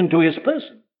attention to his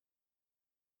person.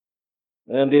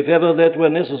 And if ever that were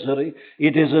necessary,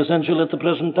 it is essential at the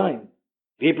present time.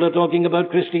 People are talking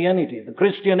about Christianity, the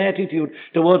Christian attitude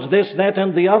towards this, that,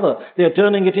 and the other. They're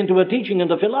turning it into a teaching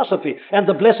and a philosophy, and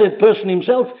the blessed person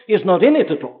himself is not in it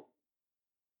at all.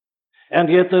 And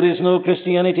yet there is no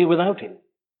Christianity without him.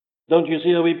 Don't you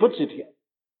see how he puts it here?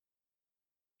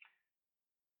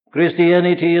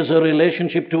 Christianity is a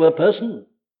relationship to a person.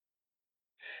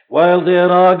 While they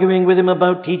are arguing with him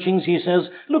about teachings, he says,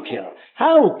 look here,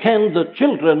 how can the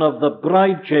children of the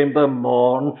bride chamber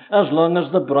mourn as long as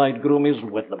the bridegroom is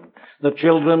with them? The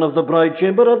children of the bride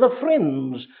chamber are the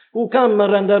friends who come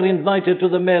and are invited to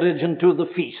the marriage and to the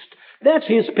feast. That's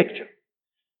his picture.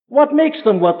 What makes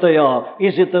them what they are?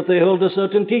 Is it that they hold a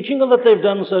certain teaching or that they've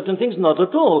done certain things? Not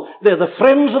at all. They're the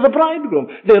friends of the bridegroom.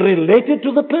 They're related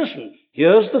to the person.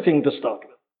 Here's the thing to start with.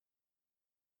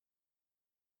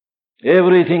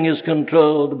 Everything is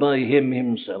controlled by him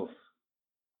himself.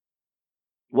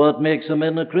 What makes a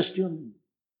man a Christian?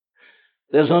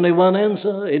 There's only one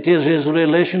answer. It is his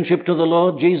relationship to the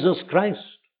Lord Jesus Christ.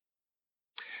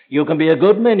 You can be a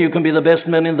good man, you can be the best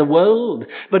man in the world,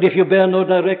 but if you bear no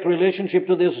direct relationship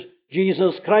to this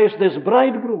Jesus Christ, this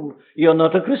bridegroom, you're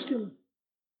not a Christian.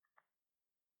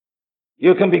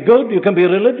 You can be good, you can be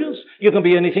religious, you can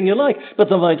be anything you like, but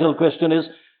the vital question is,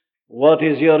 what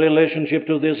is your relationship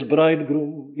to this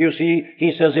bridegroom? You see,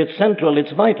 he says it's central,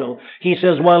 it's vital. He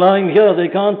says, while I'm here, they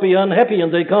can't be unhappy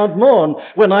and they can't mourn.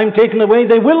 When I'm taken away,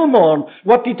 they will mourn.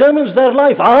 What determines their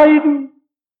life? I do.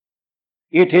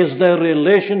 It is their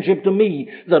relationship to me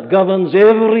that governs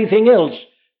everything else.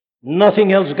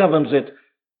 Nothing else governs it.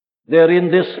 They're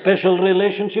in this special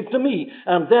relationship to me,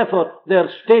 and therefore their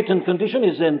state and condition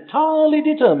is entirely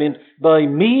determined by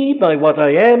me, by what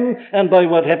I am, and by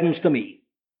what happens to me.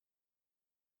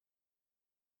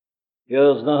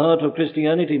 Here's the heart of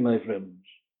Christianity, my friends.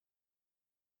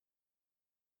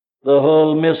 The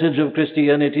whole message of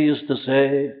Christianity is to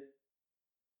say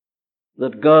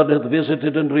that God hath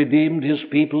visited and redeemed his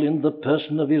people in the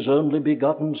person of his only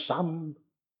begotten Son,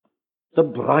 the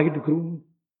bridegroom,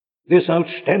 this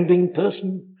outstanding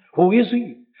person. Who is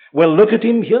he? Well, look at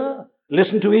him here.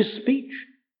 Listen to his speech.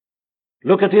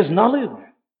 Look at his knowledge.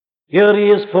 Here he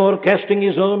is forecasting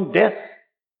his own death.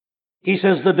 He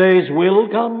says the days will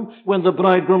come when the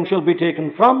bridegroom shall be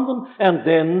taken from them, and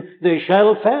then they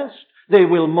shall fast. They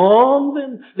will mourn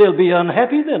then. They'll be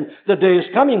unhappy then. The day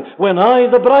is coming when I,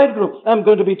 the bridegroom, am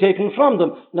going to be taken from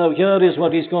them. Now here is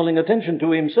what he's calling attention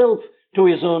to himself, to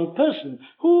his own person.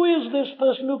 Who is this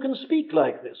person who can speak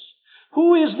like this?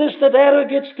 Who is this that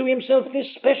arrogates to himself this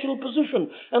special position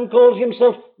and calls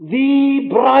himself the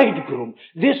bridegroom,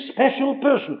 this special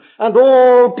person, and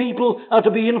all people are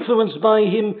to be influenced by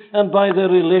him and by their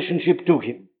relationship to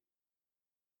him?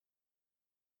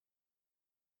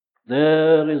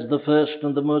 There is the first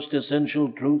and the most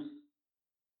essential truth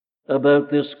about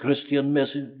this Christian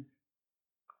message.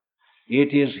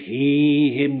 It is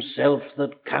he himself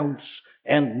that counts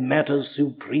and matters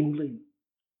supremely.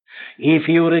 If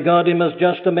you regard him as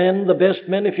just a man, the best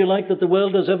man, if you like, that the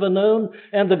world has ever known,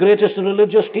 and the greatest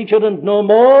religious teacher and no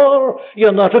more,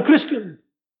 you're not a Christian.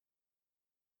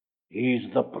 He's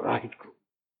the bridegroom.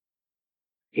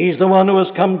 He's the one who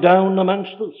has come down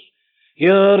amongst us.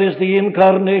 Here is the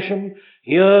incarnation.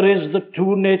 Here is the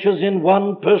two natures in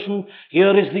one person.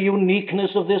 Here is the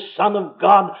uniqueness of this Son of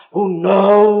God who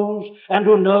knows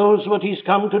what he's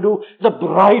come to do. The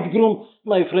bridegroom.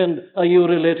 My friend, are you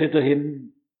related to him?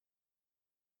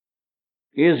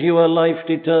 Is your life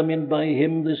determined by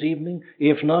him this evening?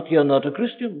 If not, you're not a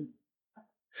Christian.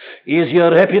 Is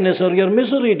your happiness or your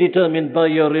misery determined by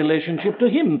your relationship to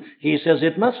him? He says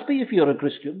it must be if you're a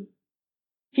Christian.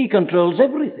 He controls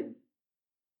everything.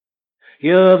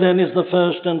 Here then is the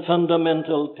first and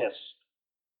fundamental test.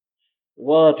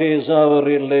 What is our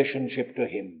relationship to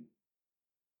him?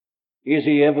 Is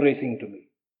he everything to me?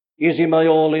 Is he my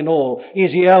all in all?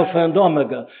 Is he Alpha and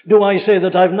Omega? Do I say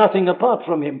that I've nothing apart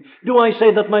from him? Do I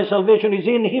say that my salvation is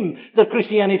in him, that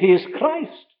Christianity is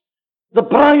Christ, the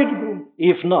bridegroom?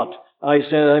 If not, I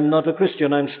say I'm not a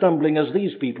Christian. I'm stumbling as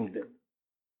these people did.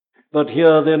 But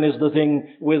here then is the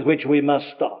thing with which we must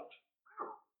start.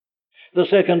 The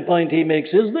second point he makes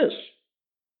is this: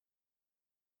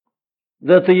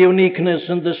 that the uniqueness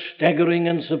and the staggering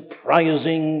and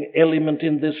surprising element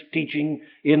in this teaching,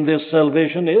 in this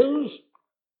salvation, is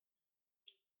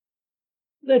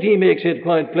that he makes it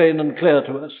quite plain and clear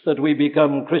to us that we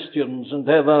become Christians and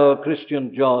have our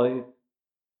Christian joy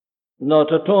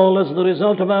not at all as the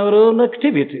result of our own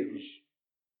activities.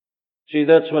 See,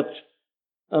 that's what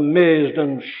amazed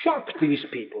and shocked these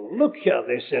people. Look here,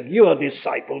 they said, your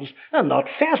disciples are not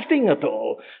fasting at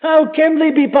all. How can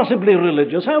they be possibly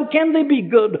religious? How can they be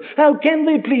good? How can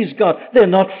they please God? They're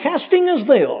not fasting as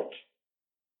they ought.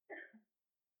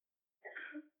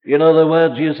 In other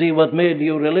words, you see, what made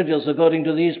you religious according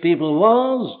to these people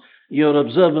was your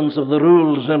observance of the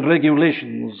rules and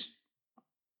regulations,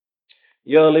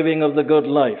 your living of the good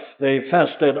life. They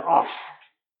fasted oft.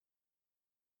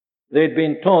 They'd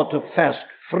been taught to fast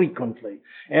frequently,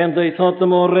 and they thought the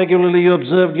more regularly you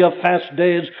observed your fast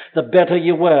days, the better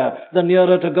you were, the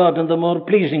nearer to God and the more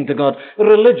pleasing to God.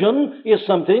 Religion is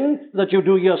something that you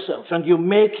do yourself, and you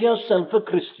make yourself a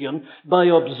Christian by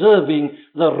observing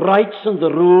the rites and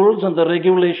the rules and the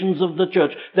regulations of the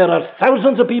church. There are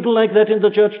thousands of people like that in the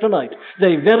church tonight.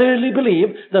 They verily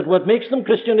believe that what makes them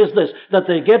Christian is this, that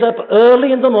they get up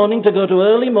early in the morning to go to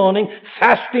early morning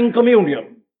fasting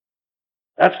communion.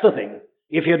 That's the thing.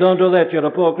 If you don't do that, you're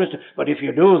a poor Christian. But if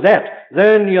you do that,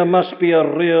 then you must be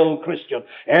a real Christian.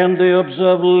 And they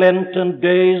observe Lent and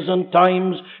days and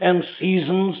times and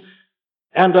seasons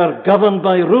and are governed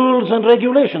by rules and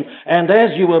regulations. And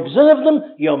as you observe them,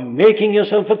 you're making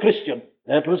yourself a Christian.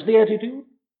 That was the attitude.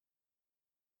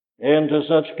 And to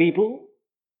such people,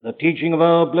 the teaching of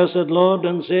our blessed Lord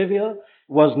and Savior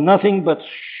was nothing but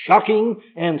shocking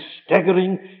and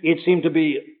staggering. It seemed to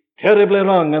be terribly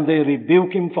wrong, and they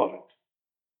rebuke him for it.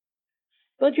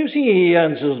 But you see, he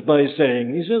answers by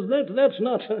saying, he says, that's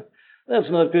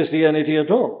not Christianity at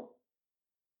all.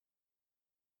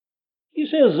 He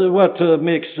says what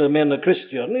makes a man a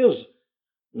Christian is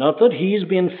not that he's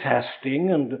been fasting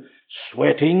and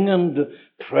sweating and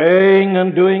praying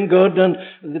and doing good and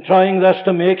trying thus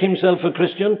to make himself a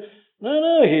Christian.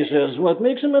 No, he says, what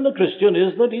makes a man a Christian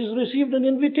is that he's received an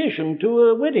invitation to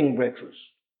a wedding breakfast.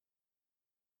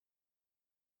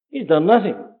 He's done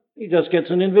nothing. He just gets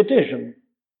an invitation.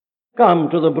 Come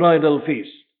to the bridal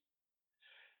feast.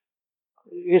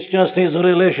 It's just his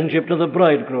relationship to the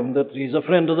bridegroom, that he's a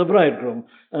friend of the bridegroom.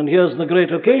 And here's the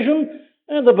great occasion,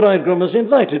 and the bridegroom has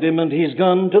invited him, and he's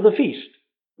gone to the feast.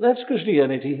 That's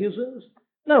Christianity, he says.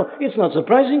 Now, it's not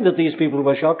surprising that these people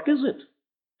were shocked, is it?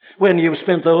 When you've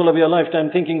spent the whole of your lifetime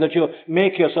thinking that you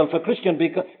make yourself a Christian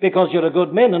because you're a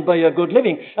good man and by your good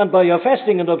living and by your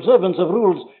fasting and observance of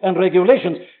rules and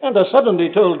regulations, and are suddenly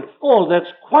told, oh, that's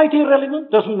quite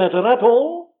irrelevant, doesn't matter at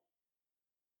all.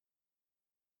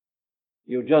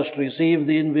 You just receive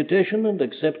the invitation and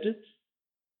accept it,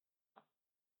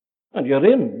 and you're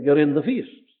in the feast.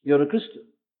 You're a Christian.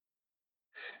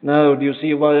 Now, do you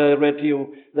see why I read to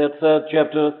you that third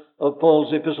chapter of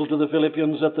Paul's epistle to the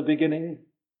Philippians at the beginning?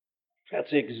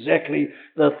 That's exactly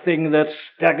the thing that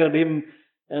staggered him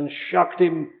and shocked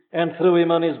him and threw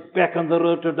him on his back on the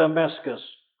road to Damascus.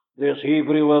 This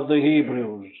Hebrew of the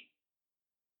Hebrews,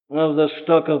 of the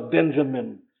stock of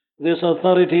Benjamin, this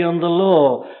authority on the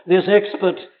law, this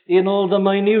expert in all the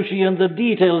minutiae and the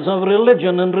details of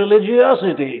religion and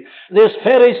religiosity, this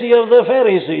Pharisee of the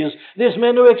Pharisees, this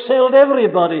man who excelled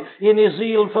everybody in his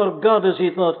zeal for God, as he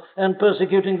thought, and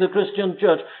persecuting the Christian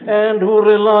church, and who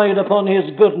relied upon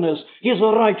his goodness, his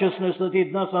righteousness that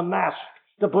he'd thus amassed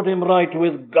to put him right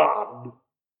with God.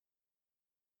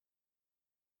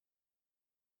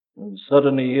 And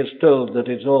suddenly he is told that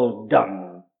it's all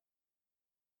done.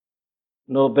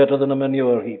 No better than a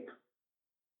manure heap.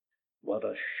 What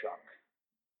a shock.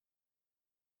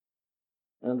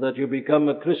 And that you become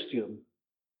a Christian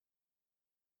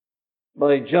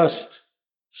by just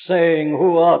saying,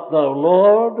 "Who art thou,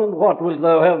 Lord, and what wilt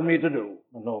thou have me to do?"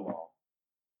 No more.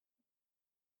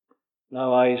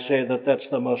 Now I say that that's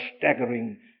the most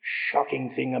staggering,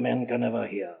 shocking thing a man can ever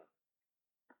hear.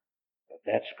 But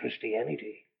that's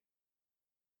Christianity.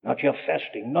 Not your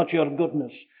fasting, not your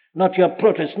goodness, not your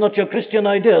protests, not your Christian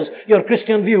ideas, your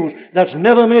Christian views. That's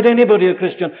never made anybody a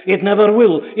Christian. It never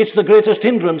will. It's the greatest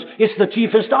hindrance. It's the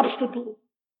chiefest obstacle.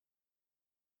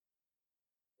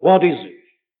 What is it?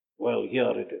 Well,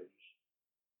 here it is.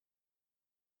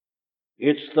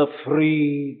 It's the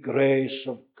free grace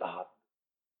of God,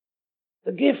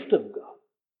 the gift of God,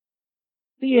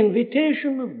 the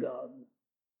invitation of God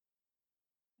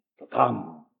to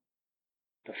come,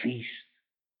 to feast,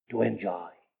 to enjoy.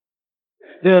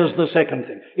 There's the second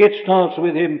thing. It starts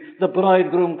with him. The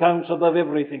bridegroom counts above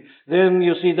everything. Then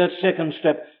you see that second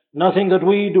step. Nothing that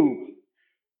we do.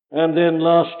 And then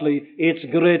lastly, its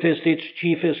greatest, its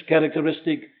chiefest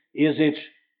characteristic is its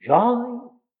joy.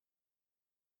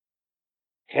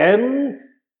 Can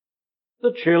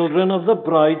the children of the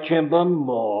bride chamber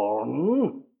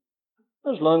mourn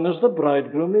as long as the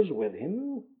bridegroom is with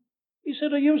him? He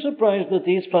said, "Are you surprised that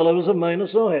these followers of mine are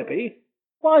so happy?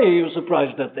 Why are you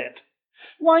surprised at that?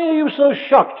 Why are you so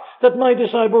shocked that my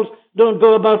disciples don't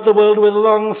go about the world with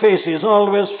long faces,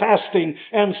 always fasting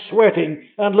and sweating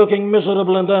and looking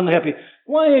miserable and unhappy?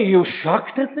 Why are you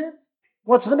shocked at that?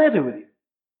 What's the matter with you?"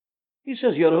 He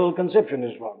says, "Your whole conception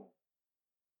is wrong."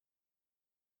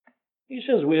 He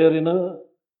says, "We're in a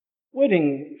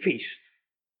wedding feast.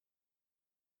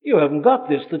 You haven't got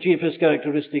this. The chiefest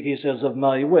characteristic," he says, "of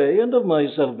my way and of my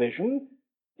salvation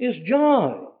is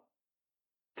joy."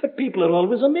 But people are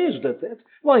always amazed at that.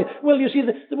 Why? Well, you see,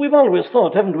 we've always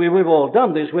thought, haven't we? We've all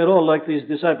done this. We're all like these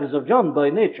disciples of John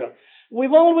by nature.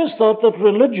 We've always thought that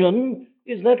religion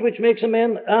is that which makes a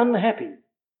man unhappy.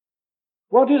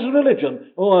 What is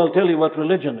religion? Oh, I'll tell you what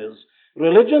religion is.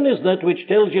 Religion is that which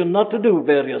tells you not to do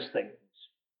various things.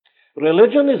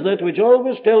 Religion is that which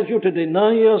always tells you to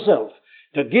deny yourself,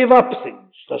 to give up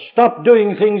things, to stop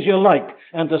doing things you like,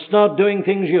 and to start doing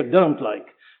things you don't like.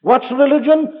 What's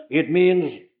religion? It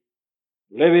means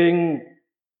living,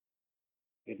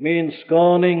 it means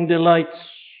scorning delights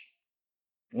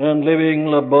and living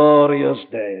laborious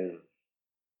days.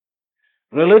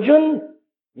 Religion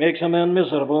makes a man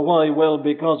miserable. Why? Well,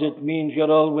 because it means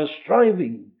you're always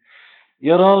striving,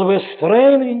 you're always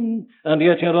straining, and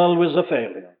yet you're always a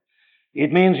failure.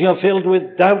 It means you're filled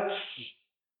with doubts,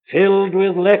 filled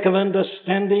with lack of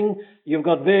understanding. You've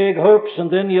got vague hopes, and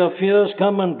then your fears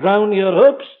come and drown your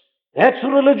hopes. That's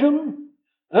religion.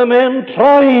 A man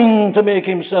trying to make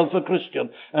himself a Christian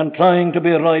and trying to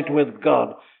be right with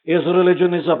God. His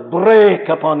religion is a brake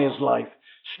upon his life,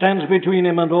 stands between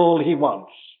him and all he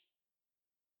wants.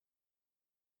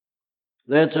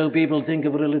 That's how people think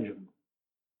of religion.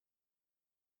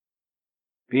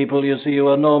 People, you see, who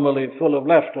are normally full of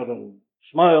laughter and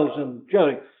smiles and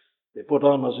joy, they put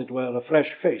on, as it were, a fresh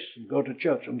face and go to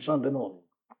church on Sunday morning.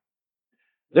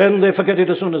 Then they forget it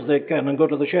as soon as they can and go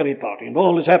to the sherry party, and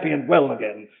all is happy and well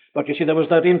again. But you see, there was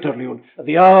that interlude at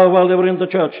the hour while they were in the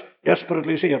church,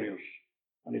 desperately serious.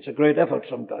 And it's a great effort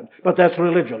sometimes. But that's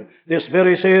religion, this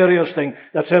very serious thing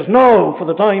that says no for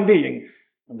the time being.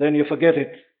 And then you forget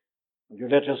it, and you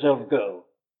let yourself go.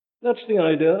 That's the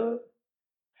idea.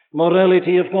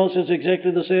 Morality, of course, is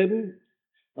exactly the same.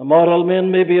 A moral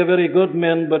man may be a very good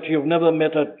man, but you've never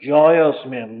met a joyous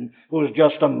man who's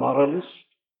just a moralist.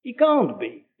 He can't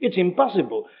be. It's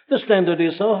impossible. The standard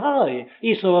is so high.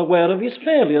 He's so aware of his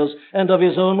failures and of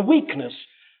his own weakness.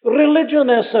 Religion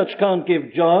as such can't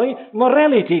give joy.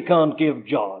 Morality can't give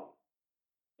joy.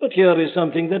 But here is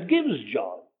something that gives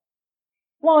joy.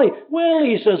 Why? Well,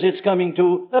 he says it's coming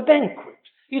to a banquet.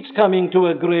 It's coming to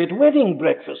a great wedding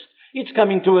breakfast. It's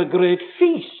coming to a great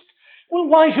feast. Well,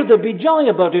 why should there be joy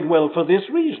about it? Well, for this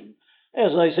reason.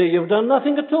 As I say, you've done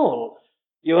nothing at all.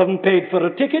 You haven't paid for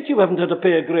a ticket. You haven't had to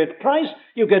pay a great price.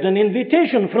 You get an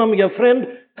invitation from your friend.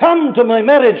 Come to my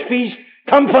marriage feast.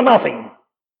 Come for nothing.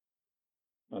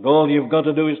 And all you've got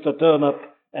to do is to turn up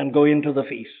and go into the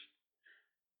feast.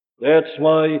 That's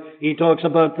why he talks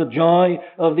about the joy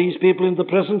of these people in the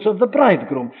presence of the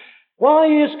bridegroom. Why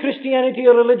is Christianity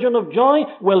a religion of joy?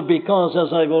 Well, because,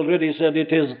 as I've already said,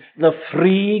 it is the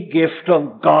free gift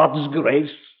of God's grace.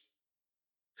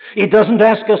 It doesn't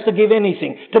ask us to give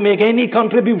anything, to make any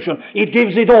contribution. It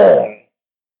gives it all.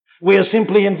 We are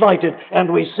simply invited,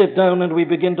 and we sit down and we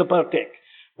begin to partake.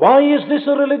 Why is this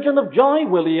a religion of joy?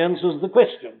 Well, he answers the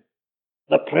question.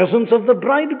 The presence of the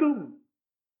bridegroom.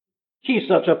 He's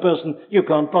such a person, you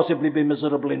can't possibly be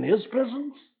miserable in his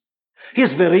presence. His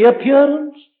very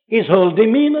appearance, his whole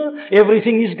demeanor,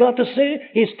 everything he's got to say,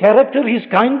 his character, his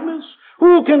kindness.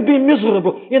 Who can be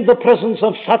miserable in the presence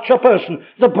of such a person?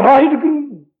 The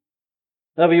bridegroom.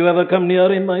 Have you ever come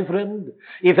near him, my friend?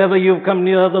 If ever you've come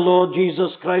near the Lord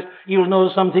Jesus Christ, you'll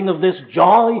know something of this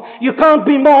joy. You can't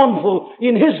be mournful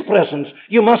in his presence.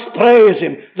 You must praise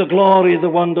him, the glory, the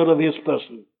wonder of his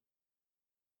person.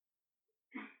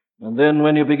 And then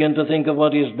when you begin to think of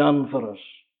what he's done for us,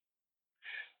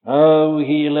 how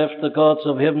he left the courts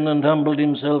of heaven and humbled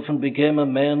himself and became a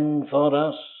man for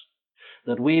us,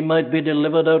 that we might be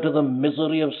delivered out of the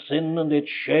misery of sin and its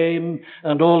shame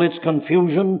and all its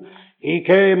confusion. He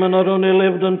came and not only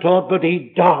lived and taught, but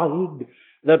he died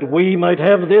that we might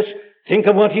have this. Think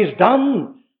of what he's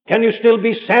done. Can you still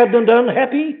be sad and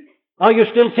unhappy? Are you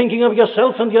still thinking of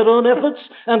yourself and your own efforts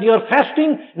and your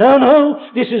fasting?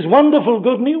 No, this is wonderful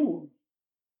good news.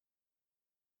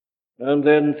 And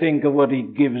then think of what he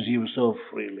gives you so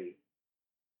freely.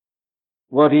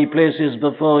 What he places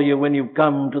before you when you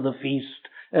come to the feast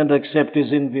and accept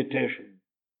his invitation.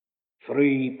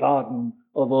 Free pardon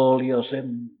of all your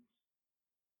sins.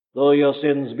 Though your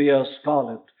sins be as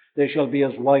scarlet, they shall be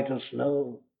as white as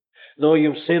snow. Though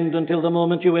you've sinned until the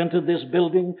moment you entered this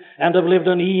building and have lived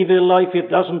an evil life, it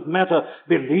doesn't matter.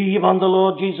 Believe on the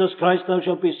Lord Jesus Christ, thou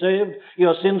shalt be saved.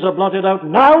 Your sins are blotted out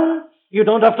now. You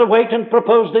don't have to wait and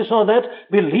propose this or that.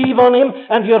 Believe on him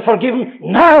and you're forgiven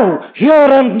now, here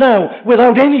and now,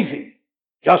 without anything.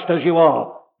 Just as you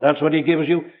are. That's what he gives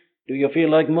you. Do you feel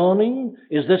like mourning?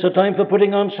 Is this a time for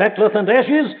putting on sackcloth and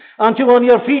ashes? Aren't you on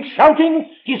your feet shouting?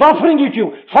 He's offering it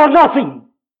you for nothing.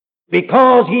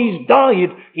 Because he's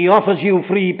died, he offers you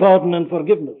free pardon and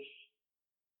forgiveness.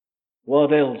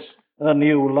 What else? A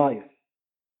new life.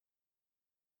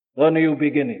 A new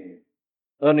beginning.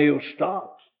 A new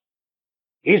start.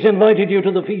 He's invited you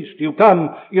to the feast. You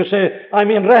come, you say, I'm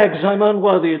in rags, I'm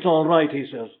unworthy. It's all right, he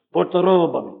says. Put the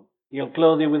robe on. He'll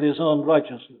clothe you with his own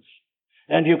righteousness.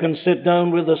 And you can sit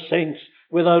down with the saints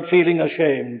without feeling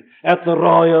ashamed at the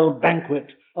royal banquet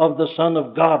of the Son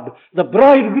of God, the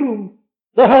bridegroom,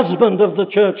 the husband of the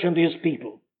church and his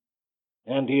people.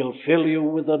 And he'll fill you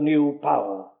with a new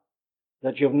power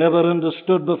that you've never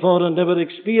understood before and never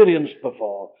experienced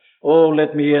before. Oh,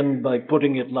 let me end by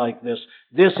putting it like this.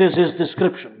 This is his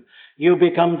description. You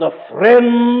become the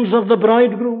friends of the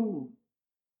bridegroom,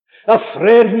 a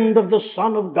friend of the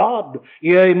Son of God.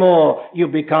 Yea, more, you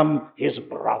become his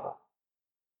brother.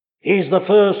 He's the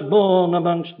firstborn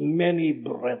amongst many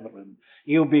brethren.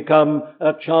 You become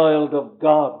a child of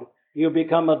God. You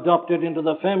become adopted into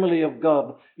the family of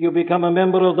God. You become a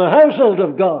member of the household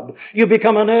of God. You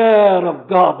become an heir of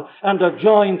God and a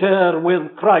joint heir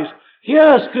with Christ.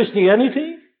 Here's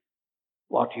Christianity.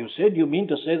 What you said, you mean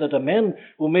to say that a man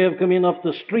who may have come in off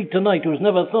the street tonight, who's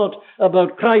never thought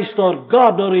about Christ or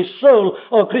God or his soul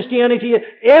or Christianity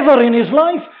ever in his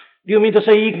life, do you mean to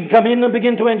say he can come in and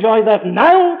begin to enjoy that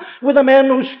now with a man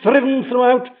who's striven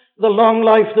throughout the long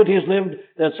life that he's lived?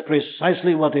 That's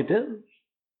precisely what it is.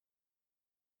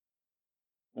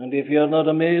 And if you're not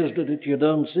amazed at it, you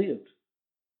don't see it.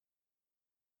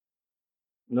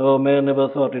 No man ever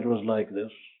thought it was like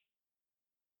this.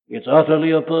 It's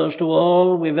utterly opposed to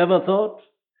all we've ever thought.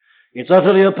 It's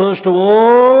utterly opposed to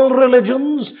all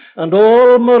religions and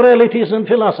all moralities and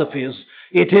philosophies.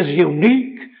 It is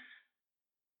unique,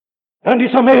 and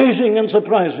it's amazing and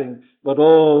surprising, but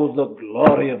oh, the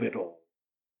glory of it all,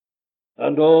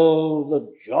 and oh,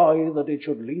 the joy that it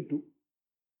should lead to.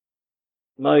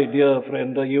 My dear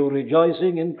friend, are you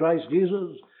rejoicing in Christ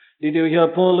Jesus? Did you hear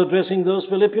Paul addressing those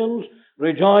Philippians?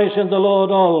 Rejoice in the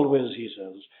Lord always, he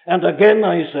says. And again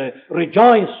I say,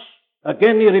 rejoice.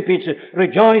 Again he repeats it,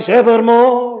 rejoice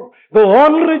evermore. Go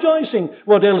on rejoicing.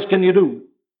 What else can you do?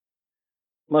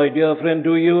 My dear friend,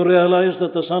 do you realize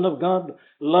that the Son of God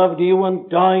loved you and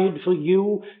died for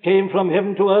you, came from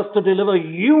heaven to earth to deliver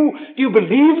you? Do you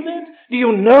believe that? Do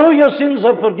you know your sins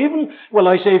are forgiven? Well,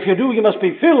 I say, if you do, you must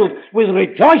be filled with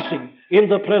rejoicing in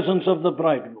the presence of the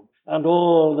bridegroom and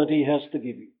all that he has to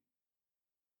give you.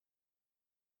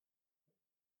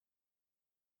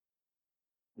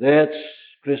 That's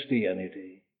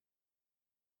Christianity.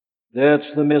 That's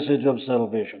the message of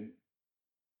salvation,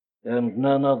 and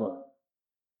none other.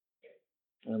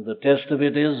 And the test of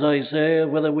it is, I say,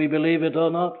 whether we believe it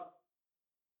or not,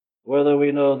 whether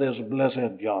we know this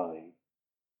blessed joy.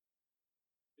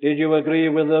 Did you agree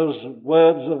with those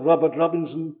words of Robert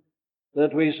Robinson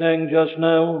that we sang just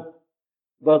now?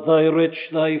 But thy rich,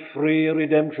 thy free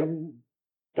redemption,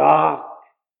 dark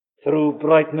through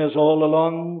brightness all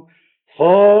along,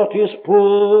 thought is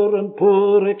poor and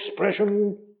poor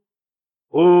expression.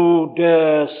 Who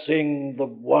dare sing the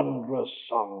wondrous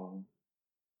song?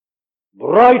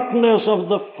 Brightness of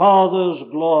the Father's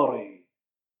glory,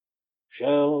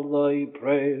 shall thy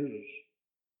praise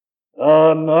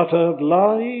unuttered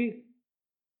lie?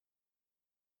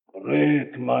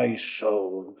 Break my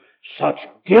soul such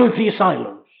guilty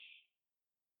silence.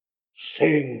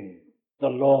 Sing the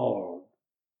Lord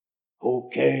who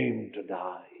came to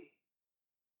die.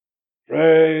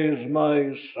 Praise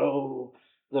my soul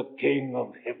the King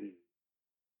of heaven,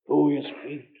 to his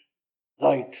feet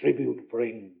thy tribute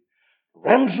bring.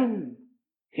 Ransomed,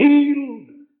 healed,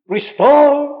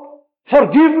 restored,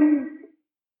 forgiven,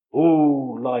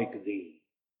 who like thee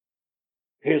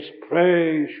his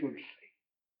praise should sing?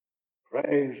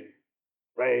 Praise him,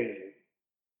 praise him.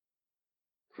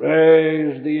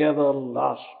 Praise the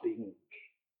everlasting.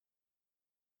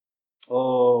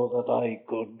 Oh, that I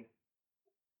could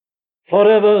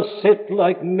forever sit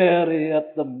like Mary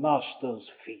at the Master's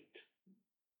feet.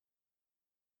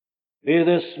 Be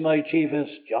this my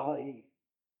chiefest joy,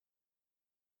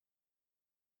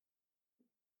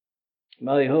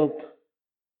 my hope,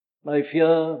 my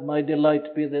fear, my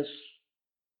delight be this.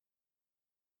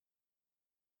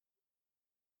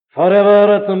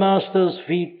 Forever at the Master's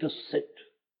feet to sit,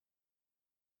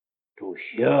 to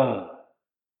hear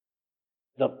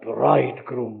the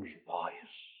bridegroom's voice.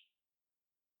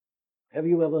 Have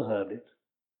you ever heard it?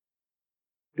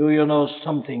 Do you know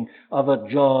something of a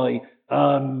joy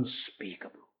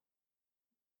unspeakable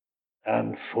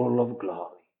and full of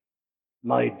glory?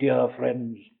 My dear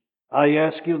friends, I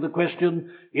ask you the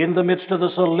question in the midst of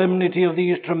the solemnity of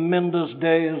these tremendous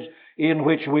days in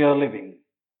which we are living.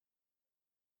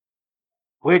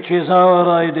 Which is our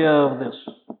idea of this?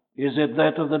 Is it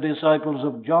that of the disciples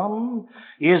of John?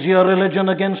 Is your religion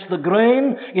against the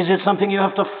grain? Is it something you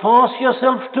have to force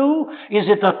yourself to? Is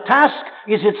it a task?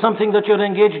 Is it something that you're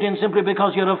engaged in simply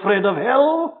because you're afraid of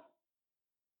hell?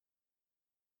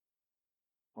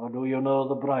 Or do you know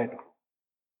the bridegroom?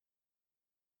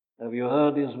 Have you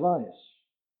heard his voice?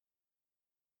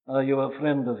 Are you a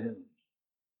friend of his?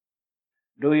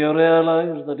 Do you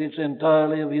realize that it's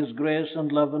entirely of his grace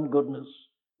and love and goodness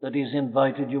that he's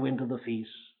invited you into the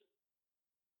feast?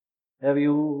 Have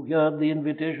you heard the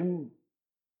invitation?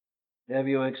 Have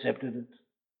you accepted it?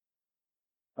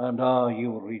 And are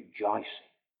you rejoicing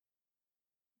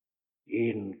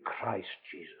in Christ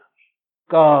Jesus?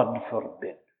 God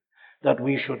forbid that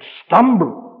we should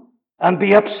stumble and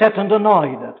be upset and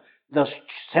annoyed at the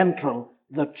central,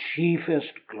 the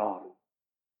chiefest glory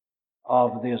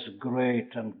of this great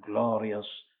and glorious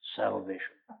salvation.